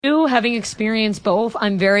Having experienced both,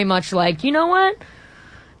 I'm very much like, you know what?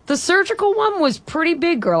 The surgical one was pretty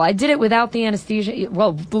big, girl. I did it without the anesthesia.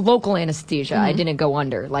 Well, the local anesthesia. I didn't go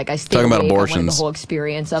under. Like, I stayed Talking about awake. abortions. I wanted the whole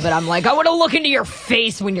experience of it. I'm like, I want to look into your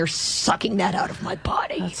face when you're sucking that out of my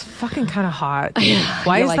body. That's fucking kind of hot.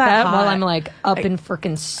 Why is like that hot? While I'm like up in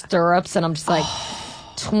freaking stirrups and I'm just like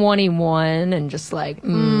 21 and just like,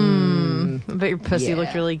 I bet your pussy Yeah.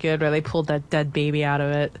 looked really good where they pulled that dead baby out of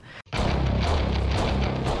it.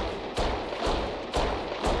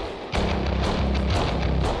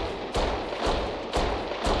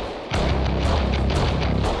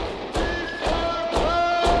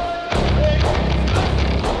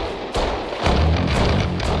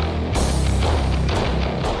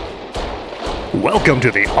 Welcome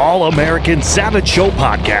to the All-American Savage Show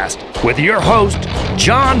podcast with your host,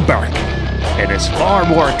 John Burke, and his far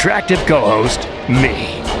more attractive co-host,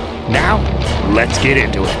 me. Now, let's get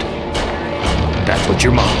into it. That's what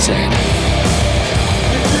your mom said.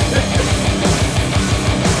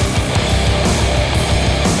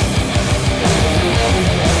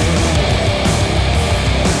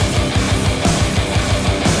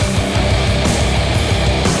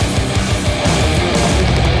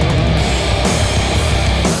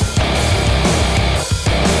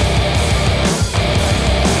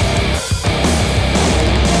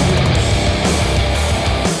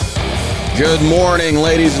 Good morning,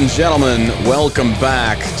 ladies and gentlemen. Welcome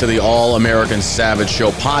back to the All-American Savage Show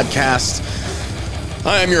podcast.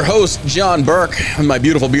 I am your host, John Burke, and my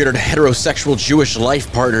beautiful bearded heterosexual Jewish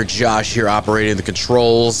life partner, Josh, here operating the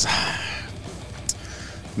controls.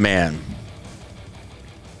 Man,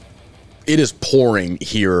 it is pouring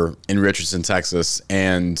here in Richardson, Texas,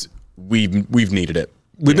 and we've needed it.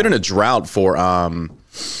 We've been in a drought for, how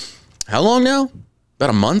long now? About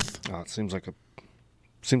a month? Oh, it seems like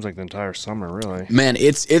the entire summer, really. Man,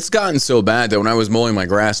 it's gotten so bad that when I was mowing my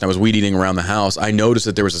grass and I was weed eating around the house, I noticed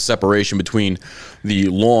that there was a separation between the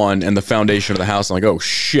lawn and the foundation of the house. I'm like, oh,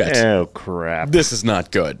 shit. Oh, crap. This is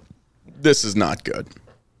not good. This is not good.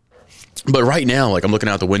 But right now, like, I'm looking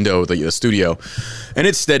out the window of the studio, and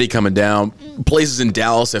it's steady coming down. Places in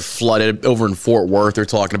Dallas have flooded. Over in Fort Worth, they're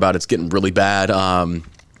talking about it's getting really bad.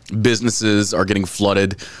 Businesses are getting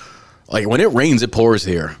flooded. Like, when it rains, it pours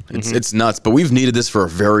here. It's nuts. But we've needed this for a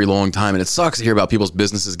very long time, and it sucks to hear about people's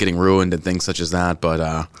businesses getting ruined and things such as that.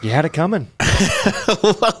 But You had it coming.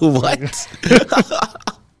 what?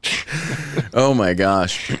 Oh my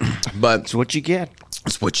gosh! But It's what you get.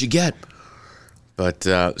 it's what you get. But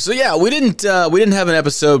so yeah, we didn't have an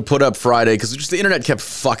episode put up Friday because just the internet kept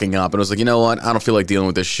fucking up, and I was like, you know what? I don't feel like dealing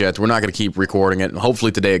with this shit. We're not going to keep recording it, and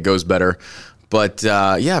hopefully today it goes better. But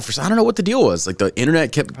yeah, I don't know what the deal was. Like, the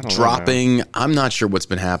internet kept dropping. I'm not sure what's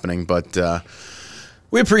been happening, but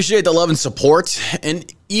we appreciate the love and support. And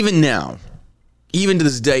even now, even to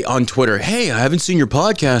this day on Twitter, hey, I haven't seen your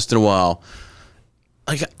podcast in a while.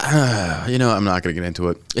 Like, I'm not going to get into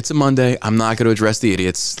it. It's a Monday. I'm not going to address the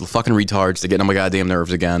idiots, the fucking retards. They're getting on my goddamn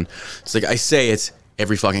nerves again. It's like I say it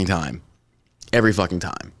every fucking time. Every fucking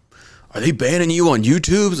time. Are they banning you on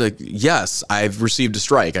YouTube? It's like, yes, I've received a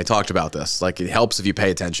strike. I talked about this. Like, it helps if you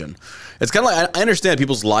pay attention. It's kind of like, I understand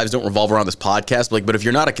people's lives don't revolve around this podcast, but if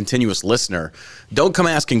you're not a continuous listener, don't come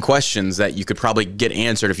asking questions that you could probably get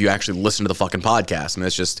answered if you actually listen to the fucking podcast. I mean,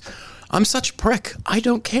 it's just, I'm such a prick. I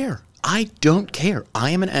don't care. I don't care. I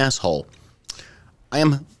am an asshole. I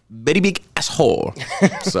am a very big asshole.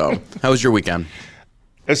 So, how was your weekend?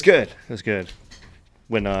 It was good. It was good.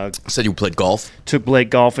 When Said you played golf. took Blake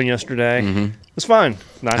golfing yesterday. It was fun.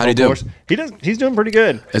 How'd he do? He's doing pretty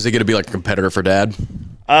good. Is he going to be like a competitor for dad?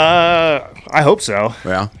 I hope so.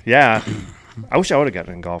 Yeah. Yeah. I wish I would have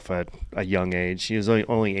gotten in golf at a young age. He was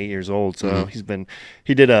only 8 years old, so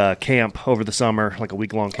he did a camp over the summer, like a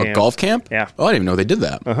week-long camp. A golf camp? Yeah. Oh, I didn't even know they did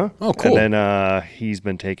that. Uh-huh. Oh, cool. And then he's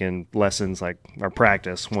been taking lessons, or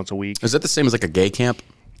practice once a week. Is that the same as like a gay camp?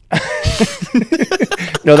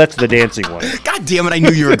 No, that's the dancing one. God damn it, I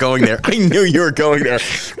knew you were going there. I knew you were going there.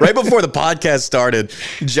 Right before the podcast started,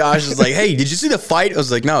 Josh was like, hey, did you see the fight? I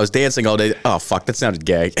was like, no, I was dancing all day. Oh, fuck, that sounded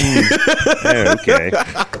gay. Okay.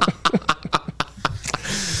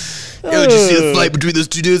 Yo, did you see the fight between those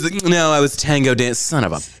two dudes? Like, no, I was tango dance. Son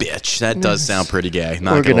of a bitch. That does sound pretty gay.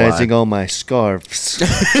 Not Organizing all my scarves.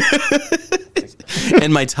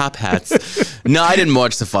 and my top hats. No, I didn't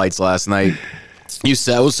watch the fights last night. You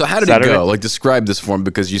said, so how did Saturday? it go? Like, describe this for me,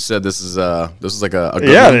 because you said this is like a good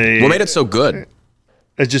Yeah, one. What made it so good?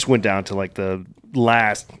 It just went down to like the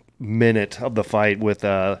last minute of the fight with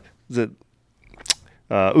Usman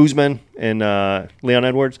and Leon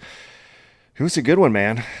Edwards. It was a good one,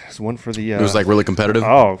 man. It was one for the. It was like really competitive.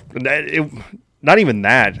 Oh, not even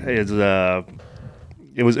that. It's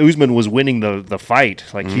it was Usman was winning the fight.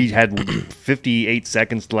 Like he had 58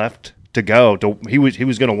 seconds left to go. He was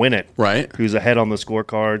going to win it. Right. He was ahead on the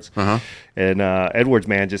scorecards. And Edwards,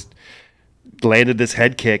 man, just landed this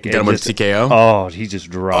head kick. Got him with a TKO? Oh, he just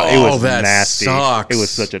dropped. Oh, it was that nasty. sucks. It was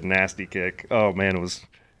such a nasty kick. Oh man, it was.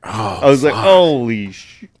 I was like, holy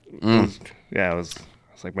shit. Yeah, it was.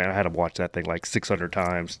 I was like, man, I had to watch that thing like 600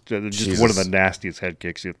 times. Just one of the nastiest head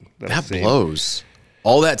kicks you've ever seen. Blows.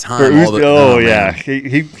 All that time. Yeah,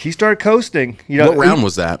 he started coasting. What round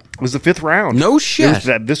was that? It was the 5th round. No shit.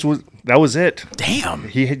 That was it. Damn.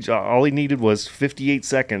 He had all he needed was 58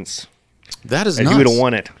 seconds. That is and nuts. he would have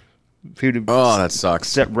won it. He would have that sucks.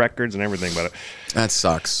 Set records and everything, but that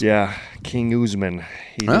sucks. Yeah, King Usman.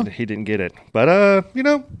 He didn't get it, but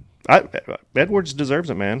Edwards deserves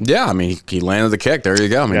it, man. Yeah, I mean, he landed the kick. There you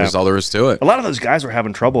go. I mean, that's all there is to it. A lot of those guys were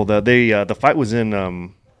having trouble. The fight was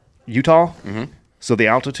in Utah, so the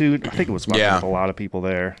altitude, I think it was fucking with a lot of people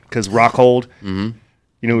there because Rockhold.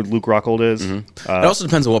 You know who Luke Rockhold is? It also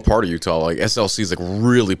depends on what part of Utah. Like SLC is like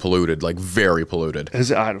really polluted, like very polluted. You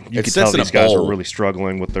can tell these guys are really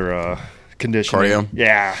struggling with their conditioning. Cardio.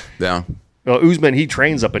 Yeah. Well, Usman, he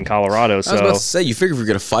trains up in Colorado. So I was about to say, you figure if you're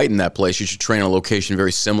going to fight in that place, you should train in a location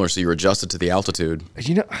very similar so you're adjusted to the altitude.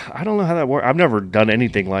 I don't know how that works. I've never done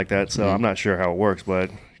anything like that, so I'm not sure how it works. But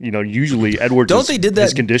usually Edwards,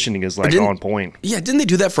 his conditioning is like on point. Yeah, didn't they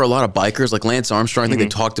do that for a lot of bikers? Like Lance Armstrong, I think they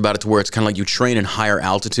talked about it to where it's kind of like you train in higher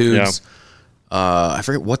altitudes. Yeah. I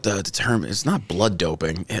forget what the term is. It's not blood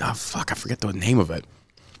doping. I forget the name of it.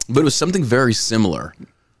 But it was something very similar.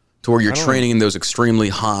 To where you're training in those extremely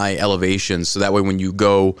high elevations, so that way when you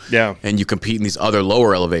go and you compete in these other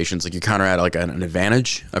lower elevations, like you kind of at like an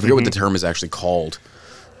advantage. I forget what the term is actually called.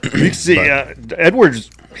 You can see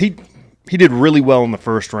Edwards. He did really well in the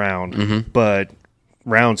first round, but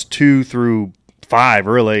rounds 2 through 5,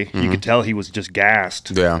 really, you could tell he was just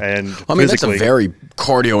gassed. Yeah, and I mean that's a very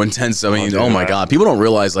cardio intense. I mean, oh my god, people don't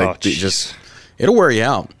realize like it'll wear you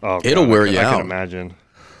out. It'll wear you out. I can imagine.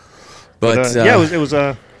 But it was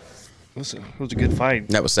a good fight.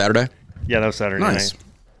 That was Saturday? Yeah, that was Saturday nice. night.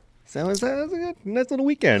 So that was a good, nice little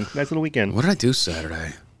weekend. What did I do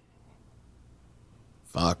Saturday?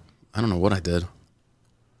 Fuck. I don't know what I did.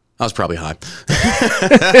 I was probably high.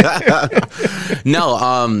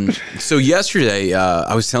 No, so yesterday,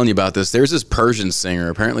 I was telling you about this. There's this Persian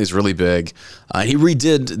singer. Apparently he's really big. He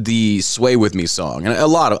redid the Sway With Me song. And a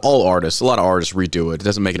lot of artists redo it. It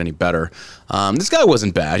doesn't make it any better. This guy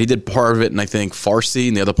wasn't bad. He did part of it in, I think, Farsi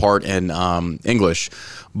and the other part in English.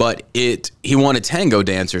 But he wanted tango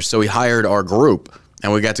dancers, so he hired our group.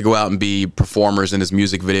 And we got to go out and be performers in his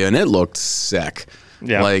music video, and it looked sick.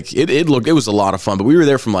 Yeah. Like it was a lot of fun, but we were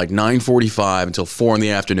there from like 9:45 until 4 in the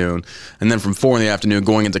afternoon, and then from 4 in the afternoon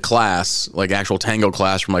going into class, like actual tango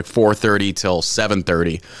class, from like 4:30 till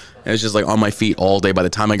 7:30. And it's just like on my feet all day. By the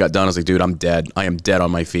time I got done, I was like, dude, I'm dead. I am dead on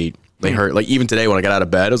my feet. They hurt. Like even today when I got out of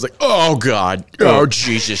bed, I was like, oh God, oh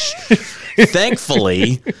Jesus.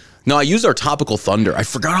 Thankfully. No, I used our topical thunder. I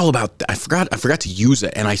forgot all about that. I forgot to use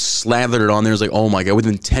it, and I slathered it on there. I was like, oh my God,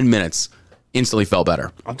 within 10 minutes. Instantly felt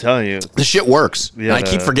better. I'm telling you. The shit works. Yeah, and I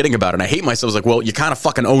keep forgetting about it. And I hate myself. I was like, well, you kind of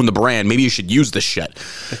fucking own the brand. Maybe you should use this shit.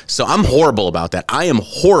 So I'm horrible about that. I am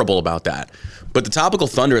horrible about that. But the topical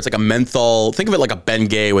thunder, it's like a menthol. Think of it like a Ben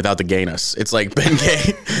Gay without the gayness. It's like Ben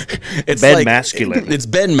Gay. It's Ben Masculine. It's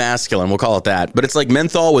Ben Masculine. We'll call it that. But it's like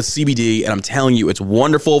menthol with CBD. And I'm telling you, it's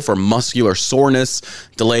wonderful for muscular soreness,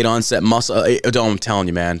 delayed onset muscle. I'm telling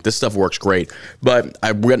you, man, this stuff works great. But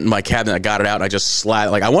I went in my cabinet, I got it out, and I just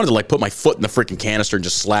slathered. Like I wanted to like put my foot in the freaking canister and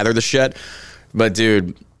just slather the shit. But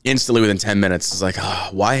dude, instantly within 10 minutes, it's like, oh,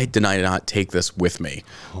 why did I not take this with me?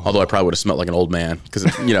 Although I probably would have smelled like an old man because,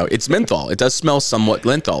 it's menthol. It does smell somewhat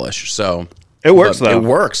mentholish. So it works, though. It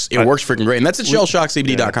works. It works freaking great. And that's at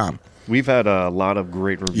shellshockcbd.com. We've had a lot of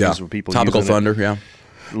great reviews with people topical using thunder, it. yeah.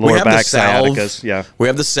 Lower back sciaticas, yeah. We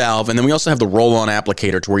have the salve, and then we also have the roll-on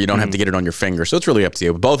applicator to where you don't have to get it on your finger. So it's really up to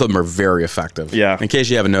you. Both of them are very effective. Yeah. In case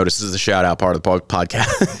you haven't noticed, this is a shout-out part of the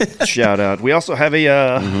podcast. Shout-out. We also have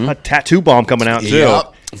a tattoo bomb coming out, too.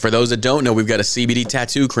 Yep. For those that don't know, we've got a CBD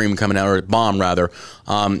tattoo cream coming out, or a balm, rather.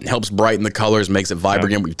 Helps brighten the colors, makes it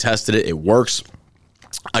vibrant. Yeah. We've tested it. It works.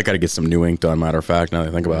 I got to get some new ink done, matter of fact, now that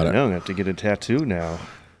I think about it. I don't have to get a tattoo now.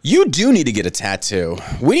 You do need to get a tattoo.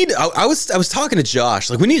 We need. I was talking to Josh.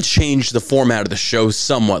 Like, we need to change the format of the show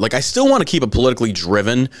somewhat. Like, I still want to keep it politically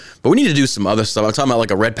driven, but we need to do some other stuff. I'm talking about like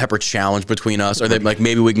a red pepper challenge between us, or that like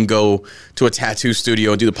maybe we can go to a tattoo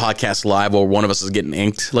studio and do the podcast live while one of us is getting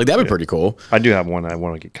inked. Like, that'd be pretty cool. I do have one I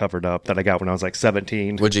want to get covered up that I got when I was like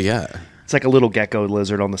 17. What'd you get? It's like a little gecko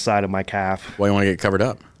lizard on the side of my calf. Why you want to get covered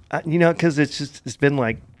up? Because it's been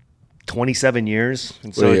like 27 years.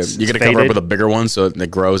 And So so you got to cover up with a bigger one so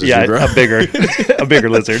it grows as you grow. a bigger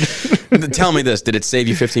lizard. Tell me this: did it save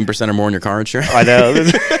you 15% or more in your car insurance? I know.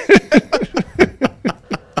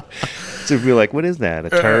 So if you're like, what is that? A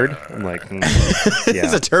turd? I'm like, yeah.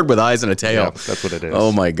 It's a turd with eyes and a tail. Yeah, that's what it is.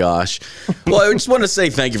 Oh my gosh. Well, I just want to say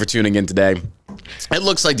thank you for tuning in today. It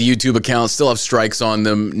looks like the YouTube accounts still have strikes on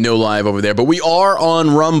them, no live over there, but we are on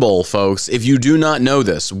Rumble, folks. If you do not know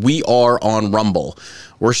this, we are on Rumble.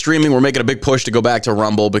 We're streaming. We're making a big push to go back to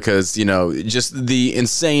Rumble because, you know, just the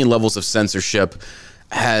insane levels of censorship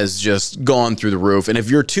has just gone through the roof. And if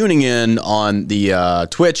you're tuning in on the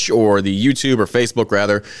Twitch or the YouTube or Facebook,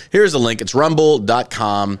 rather, here's a link. It's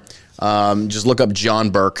rumble.com. Just look up John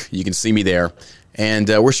Burke. You can see me there. And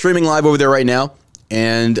we're streaming live over there right now.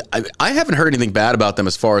 And I haven't heard anything bad about them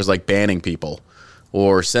as far as like banning people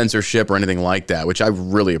or censorship or anything like that, which I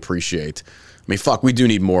really appreciate. I mean, fuck, we do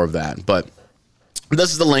need more of that. But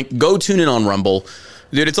this is the link. Go tune in on Rumble.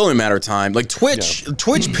 Dude, it's only a matter of time. Like Twitch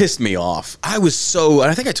pissed me off. I was so,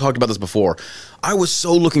 and I think I talked about this before, I was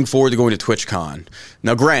so looking forward to going to TwitchCon.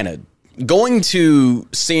 Now, granted, going to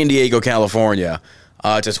San Diego, California, to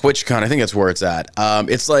TwitchCon, I think that's where it's at.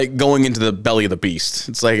 It's like going into the belly of the beast.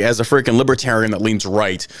 It's like, as a freaking libertarian that leans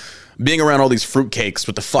right, being around all these fruitcakes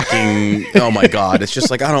with the fucking, oh my God, it's just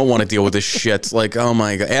like, I don't want to deal with this shit. Like, oh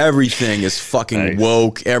my God, everything is fucking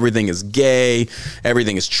woke, everything is gay,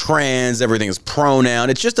 everything is trans, everything is pronoun.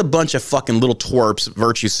 It's just a bunch of fucking little twerps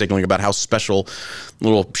virtue signaling about how special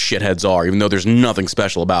little shitheads are, even though there's nothing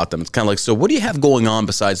special about them. It's kind of like, so what do you have going on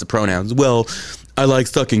besides the pronouns? Well, I like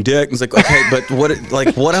sucking dick. It's like, okay, but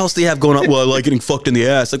what else do you have going on? Well, I like getting fucked in the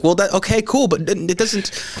ass. Like, well, okay, cool, but it doesn't.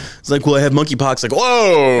 It's like, well, I have monkeypox. Like,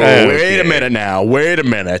 whoa, wait a minute now, wait a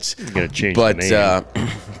minute. You gotta change the name.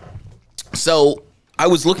 So I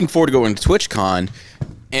was looking forward to going to TwitchCon,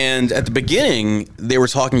 and at the beginning, they were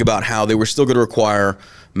talking about how they were still going to require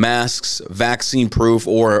masks, vaccine proof,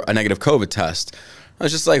 or a negative COVID test. I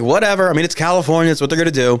was just like, whatever. I mean, it's California. It's what they're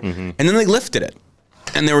going to do. And then they lifted it.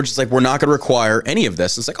 And they were just like, we're not going to require any of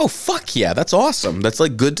this. It's like, oh, fuck yeah, that's awesome. That's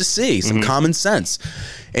like good to see, some common sense.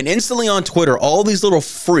 And instantly on Twitter, all these little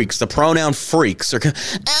freaks, the pronoun freaks, are,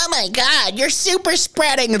 oh my God, you're super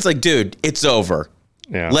spreading. It's like, dude, it's over.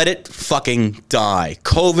 Yeah. Let it fucking die.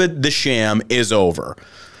 COVID, the sham, is over.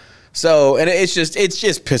 So, and it's just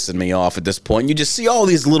pissing me off at this point. You just see all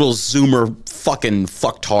these little Zoomer fucking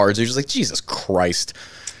fucktards. You're just like, Jesus Christ.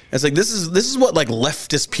 It's like, this is what like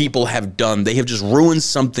leftist people have done. They have just ruined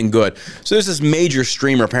something good. So there's this major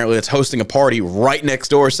streamer apparently that's hosting a party right next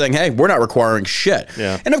door saying, hey, we're not requiring shit.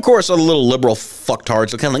 Yeah. And of course, all the little liberal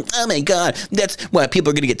fucktards are kind of like, oh my God, that's why people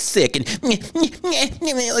are going to get sick. And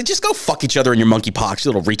like, just go fuck each other in your monkeypox,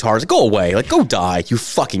 you little retards. Go away. Like, go die, you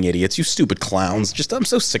fucking idiots, you stupid clowns. Just, I'm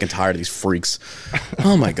so sick and tired of these freaks.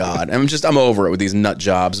 Oh my God. I'm over it with these nut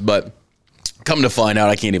jobs, but come to find out,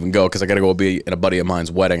 I can't even go because I got to go be at a buddy of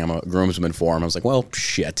mine's wedding. I'm a groomsman for him. I was like, well,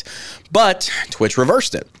 shit. But Twitch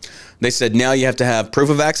reversed it. They said now you have to have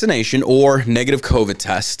proof of vaccination or negative COVID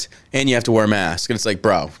test, and you have to wear a mask. And it's like,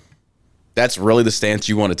 bro, that's really the stance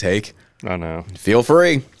you want to take? I know. Feel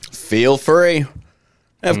free. Feel free.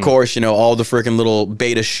 And of course, you know, all the freaking little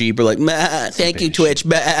beta sheep are like, thank you, Twitch.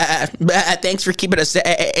 Thanks for keeping us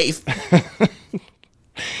safe.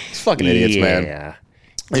 It's fucking idiots, man.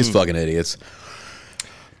 These fucking idiots.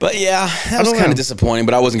 But yeah, that was kind of disappointing,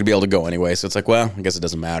 but I wasn't going to be able to go anyway, so it's like, well, I guess it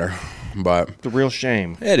doesn't matter. But the real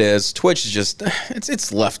shame. It is. Twitch is just, it's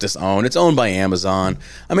leftist owned. It's owned by Amazon.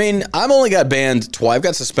 I mean, I've only got banned twice. I've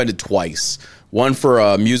got suspended twice. One for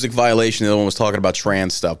a music violation. The other one was talking about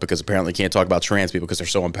trans stuff because apparently you can't talk about trans people because they're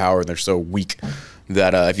so empowered and they're so weak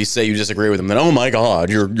that if you say you disagree with them, then, oh my God,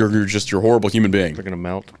 you're just a horrible human being. They're going to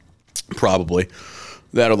melt. Probably.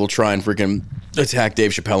 That or they'll try and freaking attack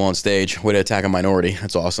Dave Chappelle on stage. Way to attack a minority.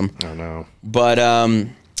 That's awesome. I know. But,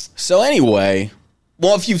 so anyway,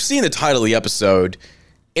 well, if you've seen the title of the episode,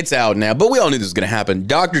 it's out now. But we all knew this was going to happen.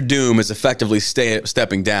 Dr. Doom is effectively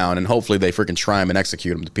stepping down, and hopefully they freaking try him and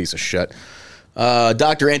execute him, the piece of shit.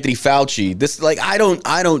 Dr. Anthony Fauci, this, like, I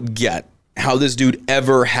don't get how this dude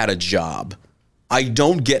ever had a job. I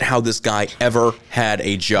don't get how this guy ever had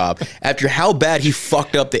a job. After how bad he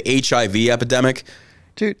fucked up the HIV epidemic.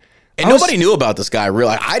 Dude, and nobody knew about this guy,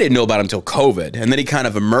 really. I didn't know about him until COVID. And then he kind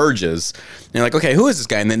of emerges. And you're like, okay, who is this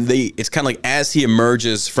guy? And then it's kind of like as he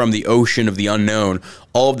emerges from the ocean of the unknown,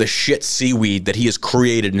 all of the shit seaweed that he has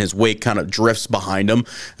created in his wake kind of drifts behind him.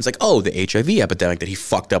 It's like, oh, the HIV epidemic that he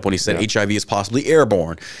fucked up when he said HIV is possibly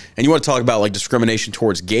airborne. And you want to talk about like discrimination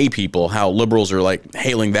towards gay people, how liberals are like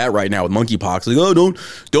hailing that right now with monkeypox. Like, oh,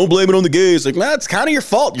 don't blame it on the gays. Like, nah, it's kind of your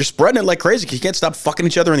fault. You're spreading it like crazy because you can't stop fucking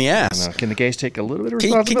each other in the ass. Can the gays take a little bit of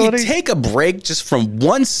responsibility? Can you take a break just from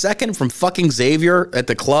 1 second from fucking Xavier at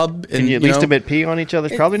the club? And, can you at least admit pee on each other?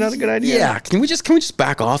 It's probably not a good idea. Yeah. Can we just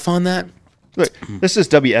back off on that? Look, this is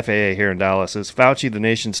WFAA here in Dallas. As Fauci, the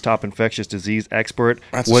nation's top infectious disease expert,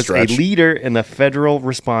 was a leader in the federal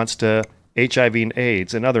response to HIV and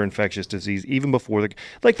AIDS and other infectious disease, even before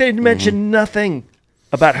they mentioned nothing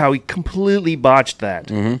about how he completely botched that.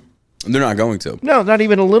 They're not going to. No, not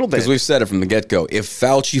even a little bit. Because we've said it from the get-go. If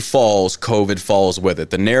Fauci falls, COVID falls with it.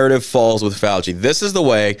 The narrative falls with Fauci. This is the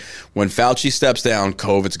way, when Fauci steps down,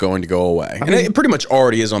 COVID's going to go away. And it pretty much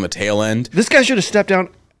already is on the tail end. This guy should have stepped down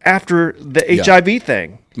after the HIV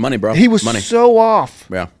thing. Money, bro. He was so off.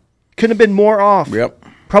 Yeah. Couldn't have been more off. Yep.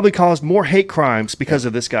 Probably caused more hate crimes because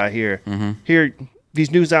of this guy here. Here, these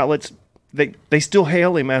news outlets, they still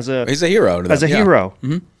hail him as a... He's a hero to them. As a hero.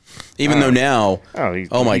 Even though now...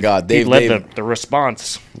 Oh, my God. He led the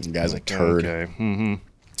response. The guy's a turd. Okay.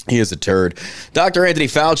 He is a turd. Dr. Anthony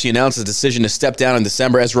Fauci announced his decision to step down in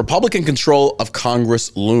December as Republican control of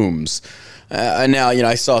Congress looms. And now,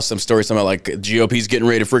 I saw some stories about like GOP's getting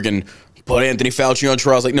ready to freaking put Anthony Fauci on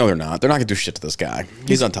trial. I was like, no, they're not. They're not going to do shit to this guy.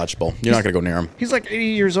 He's untouchable. You're not going to go near him. He's like 80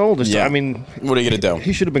 years old. Yeah. I mean, what are you going to do?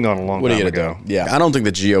 He should have been gone a long time ago. What are you going to do? Yeah. I don't think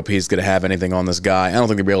the GOP is going to have anything on this guy. I don't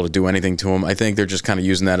think they'll be able to do anything to him. I think they're just kind of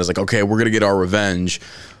using that as like, okay, we're going to get our revenge.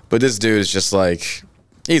 But this dude is just like,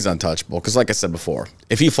 he's untouchable. Because like I said before,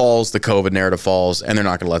 if he falls, the COVID narrative falls, and they're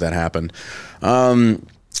not going to let that happen.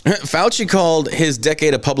 Fauci called his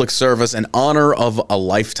decade of public service an honor of a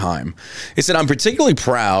lifetime. He said, I'm particularly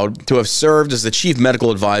proud to have served as the chief medical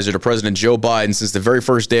advisor to President Joe Biden since the very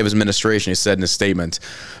first day of his administration, he said in a statement.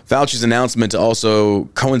 Fauci's announcement also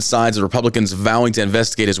coincides with Republicans vowing to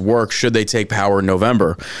investigate his work should they take power in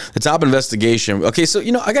November. The top investigation. Okay, so,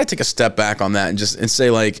 I got to take a step back on that and say,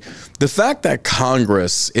 like, the fact that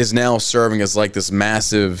Congress is now serving as like this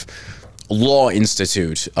massive law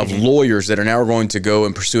institute of lawyers that are now going to go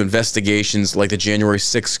and pursue investigations like the January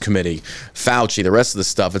 6th committee, Fauci, the rest of the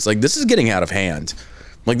stuff. It's like, this is getting out of hand.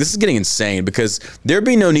 Like, this is getting insane because there'd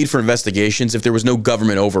be no need for investigations if there was no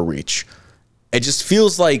government overreach. It just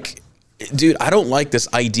feels like, dude, I don't like this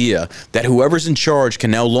idea that whoever's in charge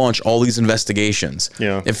can now launch all these investigations.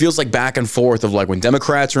 Yeah. It feels like back and forth of like when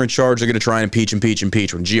Democrats are in charge, they're going to try and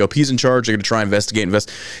impeach. When GOP's in charge, they're going to try and investigate.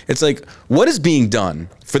 It's like, what is being done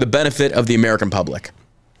for the benefit of the American public?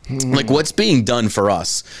 Like, what's being done for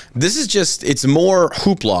us? This is just, it's more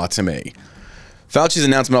hoopla to me. Fauci's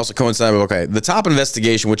announcement also coincided with, the top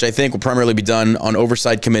investigation, which I think will primarily be done on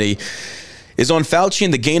Oversight Committee, is on Fauci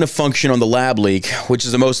and the gain of function on the lab leak, which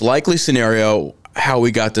is the most likely scenario how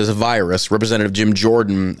we got this virus. Representative Jim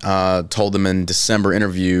Jordan told them in December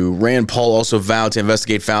interview. Rand Paul also vowed to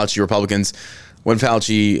investigate Fauci. Republicans vowed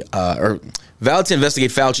to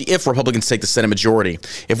investigate Fauci if Republicans take the Senate majority.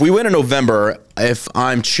 If we win in November, if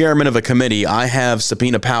I'm chairman of a committee, I have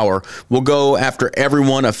subpoena power. We'll go after every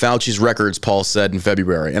one of Fauci's records, Paul said in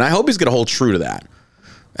February. And I hope he's going to hold true to that.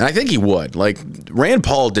 And I think he would. Like, Rand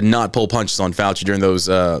Paul did not pull punches on Fauci during those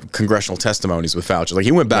congressional testimonies with Fauci. Like,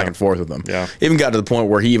 he went back and forth with them. Yeah. Even got to the point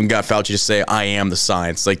where he even got Fauci to say, I am the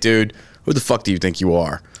science. Like, dude, who the fuck do you think you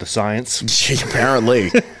are? The science? Apparently.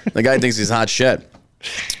 The guy thinks he's hot shit.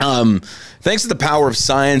 Thanks to the power of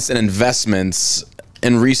science and investments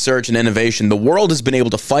in research and innovation, the world has been able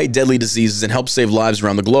to fight deadly diseases and help save lives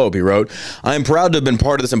around the globe, he wrote. I am proud to have been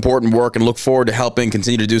part of this important work and look forward to helping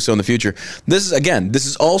continue to do so in the future. This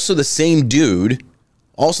is also the same dude,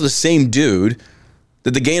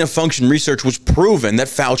 that the gain of function research was proven that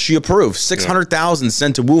Fauci approved. 600,000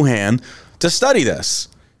 sent to Wuhan to study this.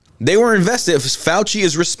 They were invested. If Fauci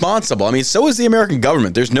is responsible, I mean, so is the American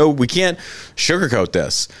government. We can't sugarcoat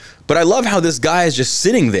this. But I love how this guy is just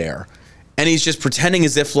sitting there and he's just pretending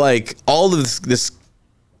as if like all of this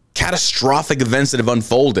catastrophic events that have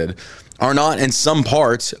unfolded are not in some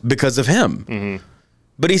part because of him. Mm-hmm.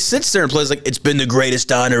 But he sits there and plays like, it's been the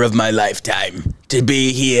greatest honor of my lifetime to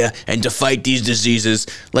be here and to fight these diseases.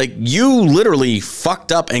 Like, you literally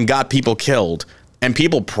fucked up and got people killed. And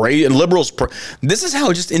people pray, and liberals pray. This is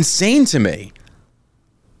how just insane to me.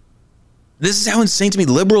 This is how insane to me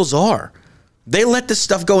liberals are. They let this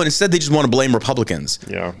stuff go, and instead they just want to blame Republicans.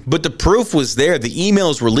 Yeah. But the proof was there. The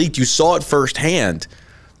emails were leaked. You saw it firsthand.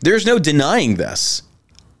 There's no denying this.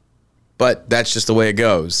 But that's just the way it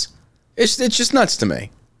goes. It's just nuts to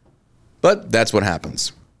me. But that's what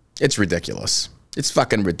happens. It's ridiculous. It's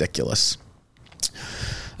fucking ridiculous.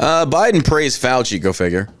 Biden praised Fauci. Go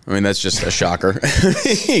figure. I mean, that's just a shocker.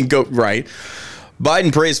 Go right.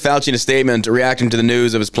 Biden praised Fauci in a statement reacting to the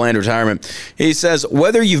news of his planned retirement. He says,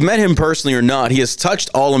 whether you've met him personally or not, he has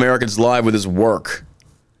touched all Americans' lives with his work.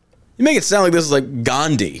 You make it sound like this is like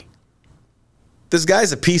Gandhi. This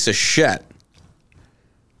guy's a piece of shit.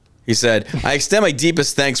 He said, I extend my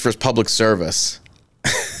deepest thanks for his public service.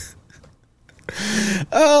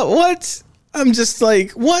 What? I'm just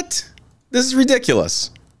like, what? This is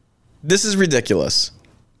ridiculous. This is ridiculous.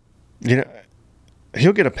 You know,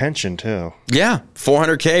 he'll get a pension too. Yeah,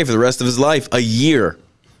 $400K for the rest of his life, a year.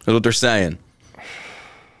 That's what they're saying.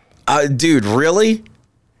 Dude, really?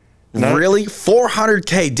 No. Really?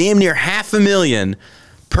 $400K, damn near $500,000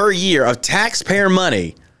 per year of taxpayer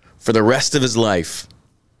money for the rest of his life.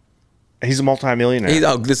 He's a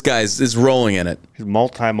multimillionaire. This guy is rolling in it. He's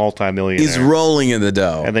multi-millionaire. He's rolling in the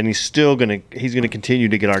dough. And then he's gonna continue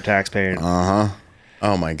to get our taxpayer.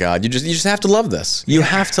 Oh my God! You just have to love this. You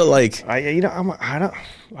have to like. I don't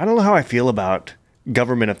know how I feel about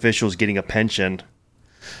government officials getting a pension.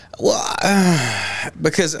 Well,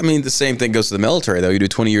 because I mean, the same thing goes to the military. Though you do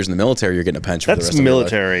 20 years in the military, you're getting a pension. That's for the rest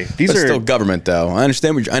military. Of your life. These That's are still government, though. I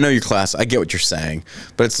understand. I know your class. I get what you're saying,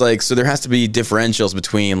 but it's like so there has to be differentials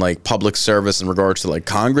between like public service in regards to like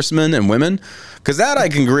congressmen and women. Because that I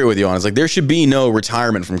can agree with you on. It's like there should be no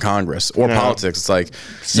retirement from Congress or politics. It's like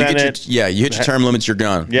Senate, you hit your term limits, you're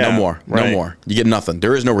gone. Yeah, no more. right. No more. You get nothing.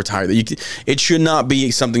 There is no retirement. It should not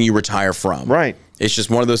be something you retire from. Right. It's just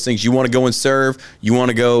one of those things. You want to go and serve. You want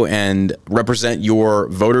to go and represent your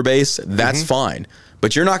voter base. That's fine.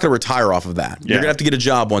 But you're not going to retire off of that. Yeah. You're going to have to get a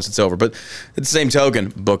job once it's over. But at the same token,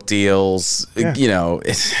 book deals, you know,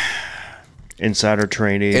 it's insider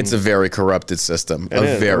trading. It's a very corrupted system.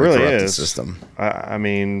 Very really corrupted is. system. I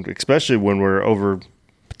mean, especially when we're over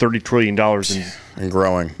 $30 trillion And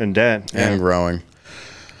growing. in debt. And growing.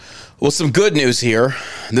 Well, some good news here.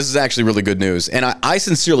 This is actually really good news. And I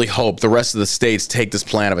sincerely hope the rest of the states take this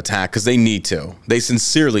plan of attack because they need to. They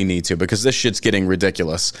sincerely need to because this shit's getting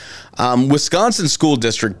ridiculous. Wisconsin school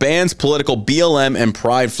district bans political BLM and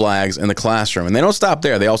pride flags in the classroom. And they don't stop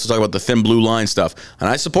there. They also talk about the thin blue line stuff. And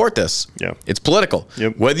I support this. Yeah. It's political.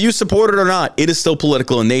 Yep. Whether you support it or not, it is still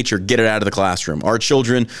political in nature. Get it out of the classroom. Our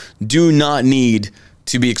children do not need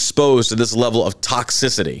to be exposed to this level of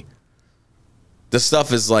toxicity. This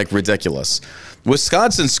stuff is like ridiculous.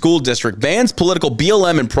 Wisconsin school district bans political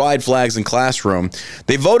BLM and pride flags in classroom.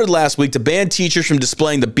 They voted last week to ban teachers from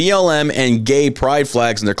displaying the BLM and gay pride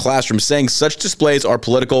flags in their classroom, saying such displays are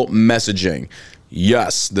political messaging.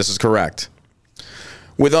 Yes, this is correct.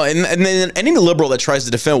 And then any liberal that tries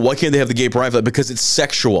to defend why can't they have the gay pride flag because it's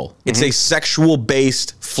sexual. It's a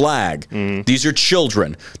sexual-based flag. These are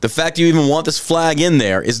children. The fact you even want this flag in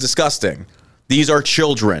there is disgusting. These are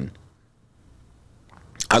children.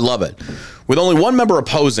 I love it. With only one member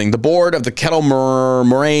opposing, the board of the Kettle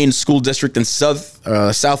Moraine School District in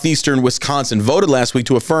southeastern Wisconsin voted last week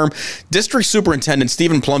to affirm District Superintendent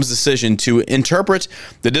Stephen Plum's decision to interpret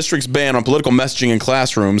the district's ban on political messaging in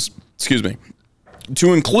classrooms,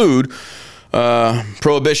 to include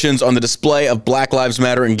prohibitions on the display of Black Lives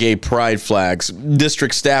Matter and gay pride flags.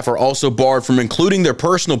 District staff are also barred from including their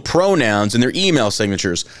personal pronouns in their email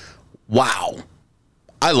signatures. Wow.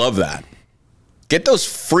 I love that. Get those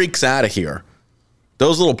freaks out of here.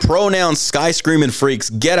 Those little pronoun sky screaming freaks,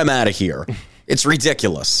 get them out of here. It's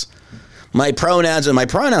ridiculous. My pronouns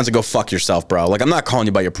would go fuck yourself, bro. Like, I'm not calling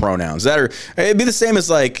you by your pronouns. It'd be the same as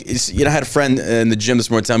like, I had a friend in the gym this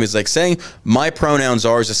morning tell me, it's like saying my pronouns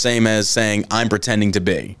are is the same as saying I'm pretending to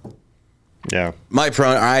be. Yeah.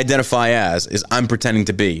 I identify as is I'm pretending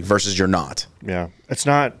to be versus you're not. Yeah. It's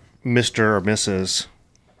not Mr. or Mrs.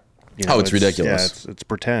 It's ridiculous. Yeah, it's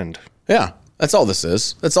pretend. Yeah. That's all this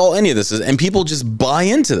is. That's all any of this is. And people just buy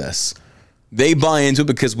into this. They buy into it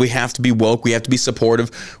because we have to be woke. We have to be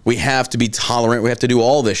supportive. We have to be tolerant. We have to do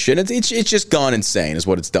all this shit. It's just gone insane is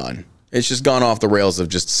what it's done. It's just gone off the rails of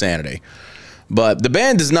just sanity. But the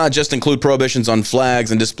ban does not just include prohibitions on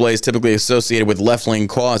flags and displays typically associated with left-wing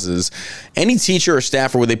causes. Any teacher or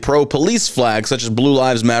staffer with a pro-police flag, such as Blue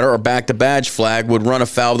Lives Matter or Back to Badge flag, would run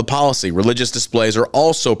afoul of the policy. Religious displays are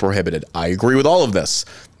also prohibited. I agree with all of this.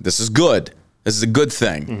 This is good. This is a good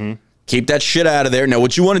thing. Keep that shit out of there. Now,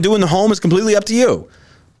 what you want to do in the home is completely up to you.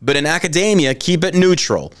 But in academia, keep it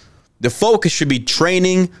neutral. The focus should be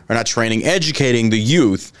educating the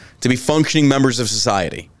youth to be functioning members of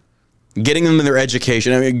society. Getting them in their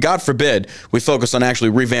education. I mean, God forbid we focus on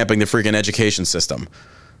actually revamping the freaking education system.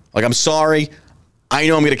 Like, I'm sorry. I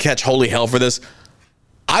know I'm going to catch holy hell for this.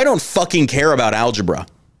 I don't fucking care about algebra.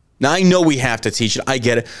 Now, I know we have to teach it. I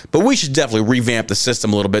get it. But we should definitely revamp the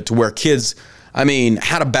system a little bit to where kids, I mean,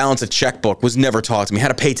 how to balance a checkbook was never taught to me. How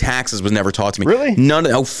to pay taxes was never taught to me. Really?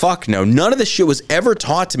 Oh, fuck no. None of this shit was ever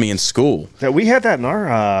taught to me in school. We had that in our,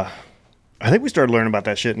 I think we started learning about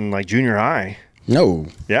that shit in like junior high. No.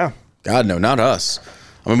 Yeah. God, no, not us.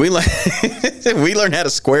 I mean, we learned how to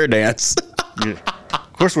square dance. Yeah.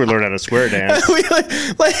 Of course we learned how to square dance. Who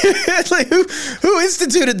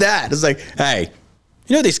instituted that? It's like, hey,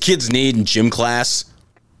 you know what these kids need in gym class?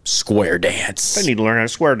 Square dance. They need to learn how to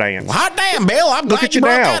square dance. Hot damn, Bill. I'm Look glad at you you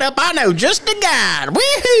brought now. that up. I know just the guy.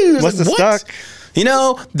 Woohoo. Must have What? stuck. You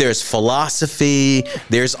know, there's philosophy.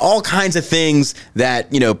 There's all kinds of things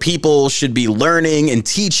that, you know, people should be learning and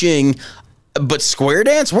teaching. But square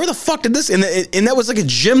dance? Where the fuck did this? And that was like a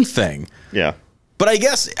gym thing. Yeah. But I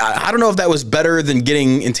guess, I don't know if that was better than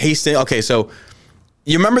getting and tasting. Okay, so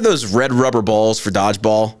you remember those red rubber balls for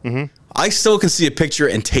dodgeball? Mm-hmm. I still can see a picture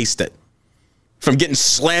and taste it from getting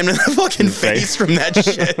slammed in the fucking face from that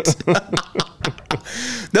shit.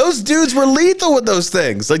 Those dudes were lethal with those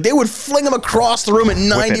things. Like, they would fling them across the room at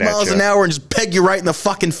 90 miles an hour and just peg you right in the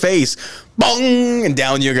fucking face. Bong! And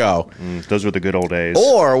down you go. Those were the good old days.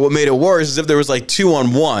 Or what made it worse is if there was like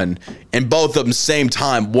 2-on-1 and both of them same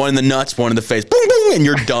time, one in the nuts, one in the face, boom, boom, and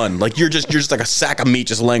you're done. Like you're just like a sack of meat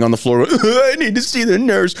just laying on the floor. I need to see the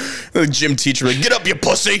nurse. The gym teacher like, get up, you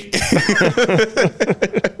pussy.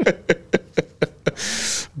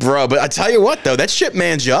 Bro, but I tell you what though, that shit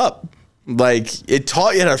mans you up. Like, it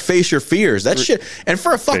taught you how to face your fears. That shit. And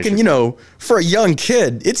for a fucking, you know, for a young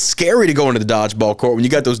kid, it's scary to go into the dodgeball court when you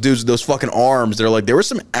got those dudes with those fucking arms. They're like, there were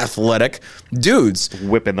some athletic dudes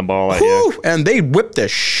whipping the ball at you. And they whipped the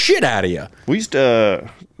shit out of you. We used to,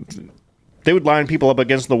 they would line people up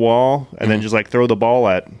against the wall and then just like throw the ball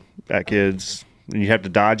at kids. And you have to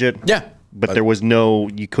dodge it. Yeah. But there was no,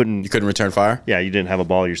 you couldn't return fire? Yeah, you didn't have a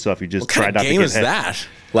ball yourself. You just What kind tried of not to game get is hit. that?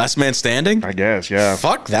 Last man standing? I guess, yeah.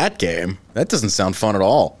 Fuck that game. That doesn't sound fun at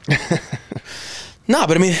all. No,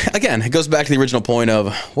 but I mean, again, it goes back to the original point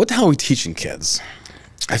of what the hell are we teaching kids?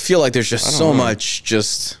 I feel like there's just so much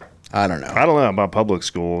just, I don't know. I don't know about public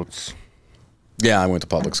school. Yeah, I went to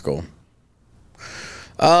public school.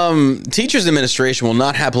 Teachers' administration will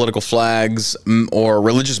not have political flags or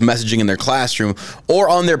religious messaging in their classroom or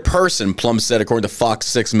on their person, Plum said, according to Fox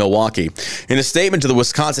 6 Milwaukee. In a statement to the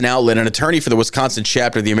Wisconsin outlet, an attorney for the Wisconsin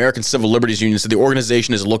chapter of the American Civil Liberties Union said the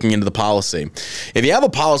organization is looking into the policy. If you have a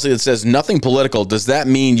policy that says nothing political, does that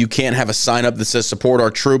mean you can't have a sign up that says support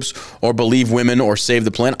our troops or believe women or save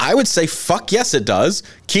the planet? I would say fuck yes, it does.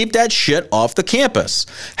 Keep that shit off the campus.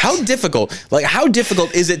 How difficult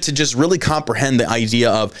is it to just really comprehend the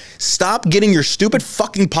idea of stop getting your stupid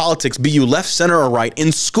fucking politics, be you left, center, or right,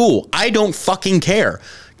 in school? I don't fucking care.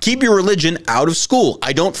 Keep your religion out of school.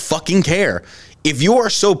 I don't fucking care. If you are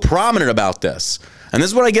so prominent about this, and this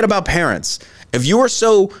is what I get about parents, if this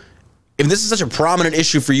is such a prominent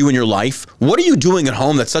issue for you in your life, what are you doing at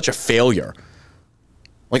home that's such a failure?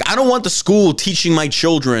 Like, I don't want the school teaching my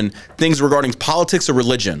children things regarding politics or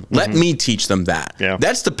religion. Let me teach them that. Yeah.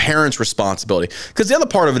 That's the parent's responsibility. Because the other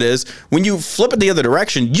part of it is, when you flip it the other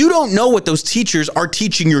direction, you don't know what those teachers are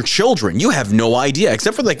teaching your children. You have no idea,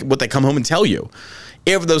 except for like what they come home and tell you.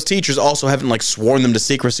 If those teachers also haven't like sworn them to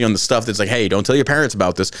secrecy on the stuff that's like, hey, don't tell your parents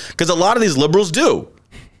about this. Because a lot of these liberals do.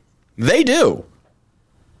 They do.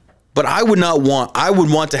 But I would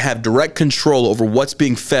want to have direct control over what's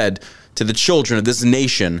being fed to the children of this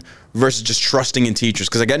nation versus just trusting in teachers.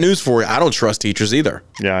 Because I got news for you. I don't trust teachers either.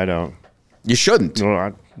 Yeah, I don't. You shouldn't. No,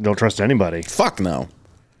 I don't trust anybody. Fuck no.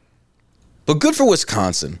 But good for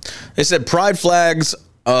Wisconsin. They said pride flags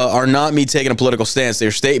are not me taking a political stance.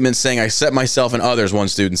 They're statements saying I set myself and others, one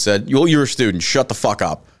student said. You're a student. Shut the fuck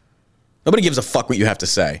up. Nobody gives a fuck what you have to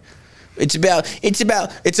say. It's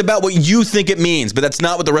about what you think it means, but that's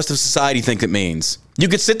not what the rest of society think it means. You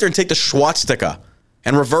could sit there and take the swastika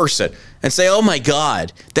and reverse it and say, oh my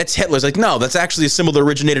God, that's Hitler's. Like, no, that's actually a symbol that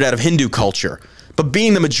originated out of Hindu culture. But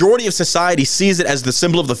being the majority of society sees it as the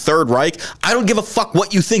symbol of the Third Reich, I don't give a fuck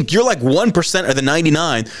what you think. You're like 1% of the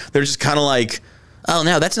 99. They're just kind of like, oh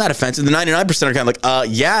no, that's not offensive. The 99% are kind of like,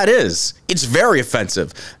 yeah, it is. It's very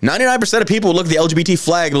offensive. 99% of people would look at the LGBT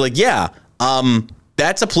flag and be like, yeah,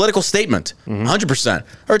 that's a political statement, 100%.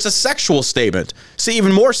 Or it's a sexual statement. See,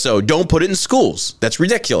 even more so, don't put it in schools. That's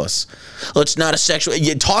ridiculous. Well, it's not a sexual.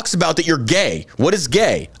 It talks about that you're gay. What is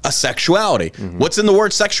gay? A sexuality. What's in the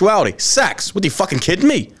word sexuality? Sex. What, are you fucking kidding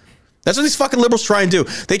me? That's what these fucking liberals try and do.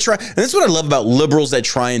 They try, and this is what I love about liberals that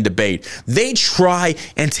try and debate. They try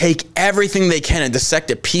and take everything they can and dissect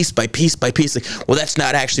it piece by piece by piece. Like, well, that's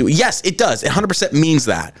not actually. Yes, it does. It 100% means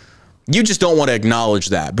that. You just don't want to acknowledge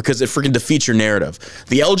that because it freaking defeats your narrative.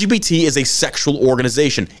 The LGBT is a sexual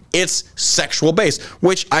organization. It's sexual based,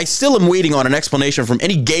 which I still am waiting on an explanation from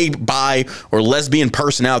any gay, bi, or lesbian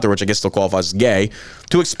person out there, which I guess still qualifies as gay,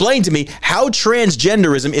 to explain to me how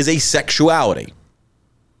transgenderism is a sexuality.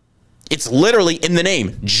 It's literally in the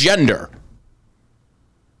name, gender.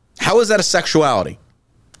 How is that a sexuality?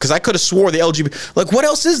 Because I could have swore the LGBT, like what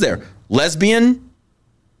else is there? Lesbian,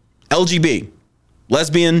 LGBT.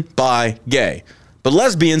 Lesbian, bi, gay. But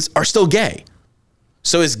lesbians are still gay.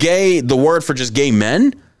 So is gay the word for just gay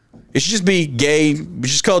men? It should just be gay. We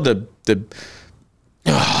just call it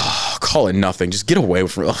call it nothing. Just get away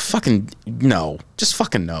from it. Fucking no. Just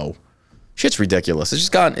fucking no. Shit's ridiculous. It's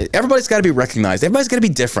just everybody's got to be recognized. Everybody's got to be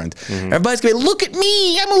different. Everybody's got to be, look at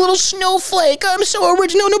me. I'm a little snowflake. I'm so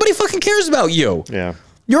original. Nobody fucking cares about you. Yeah.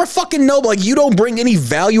 You're a fucking noble. Like, you don't bring any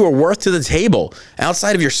value or worth to the table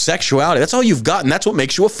outside of your sexuality. That's all you've got, and that's what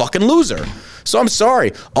makes you a fucking loser. So I'm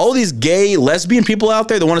sorry. All these gay, lesbian people out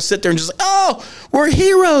there that want to sit there and just like, oh, we're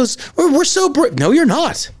heroes. We're so brave. No, you're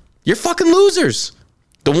not. You're fucking losers.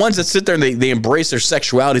 The ones that sit there and they embrace their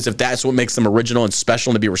sexualities if that's what makes them original and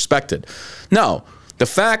special and to be respected. No. The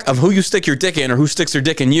fact of who you stick your dick in or who sticks their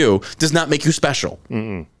dick in you does not make you special.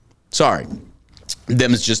 Sorry.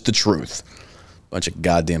 Them is just the truth. Bunch of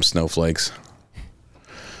goddamn snowflakes.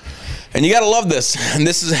 And you gotta love this. And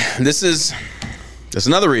this is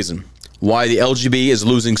another reason why the LGBT is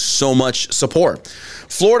losing so much support.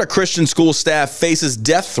 Florida Christian school staff faces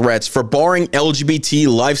death threats for barring LGBT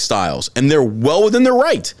lifestyles, and they're well within their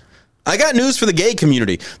right. I got news for the gay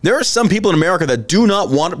community. There are some people in America that do not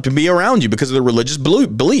want to be around you because of their religious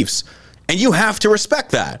beliefs, and you have to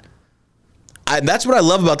respect that. That's what I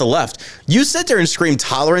love about the left. You sit there and scream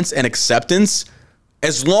tolerance and acceptance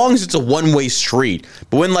as long as it's a one-way street.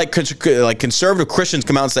 But when like conservative Christians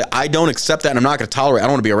come out and say, I don't accept that and I'm not going to tolerate it, I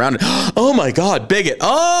don't want to be around it. Oh my God, bigot.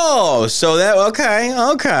 Oh, so that,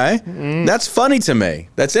 okay. That's funny to me.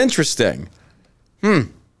 That's interesting.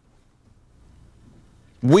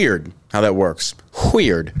 Weird how that works.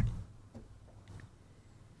 Weird.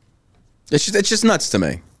 It's just nuts to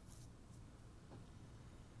me.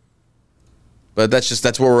 But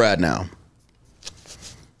that's where we're at now.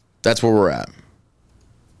 That's where we're at.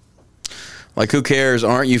 Like, who cares?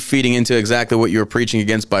 Aren't you feeding into exactly what you were preaching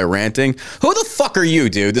against by ranting? Who the fuck are you,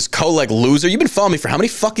 dude? This loser? You've been following me for how many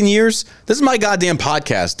fucking years? This is my goddamn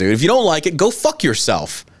podcast, dude. If you don't like it, go fuck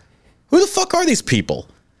yourself. Who the fuck are these people?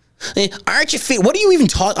 Aren't you what are you even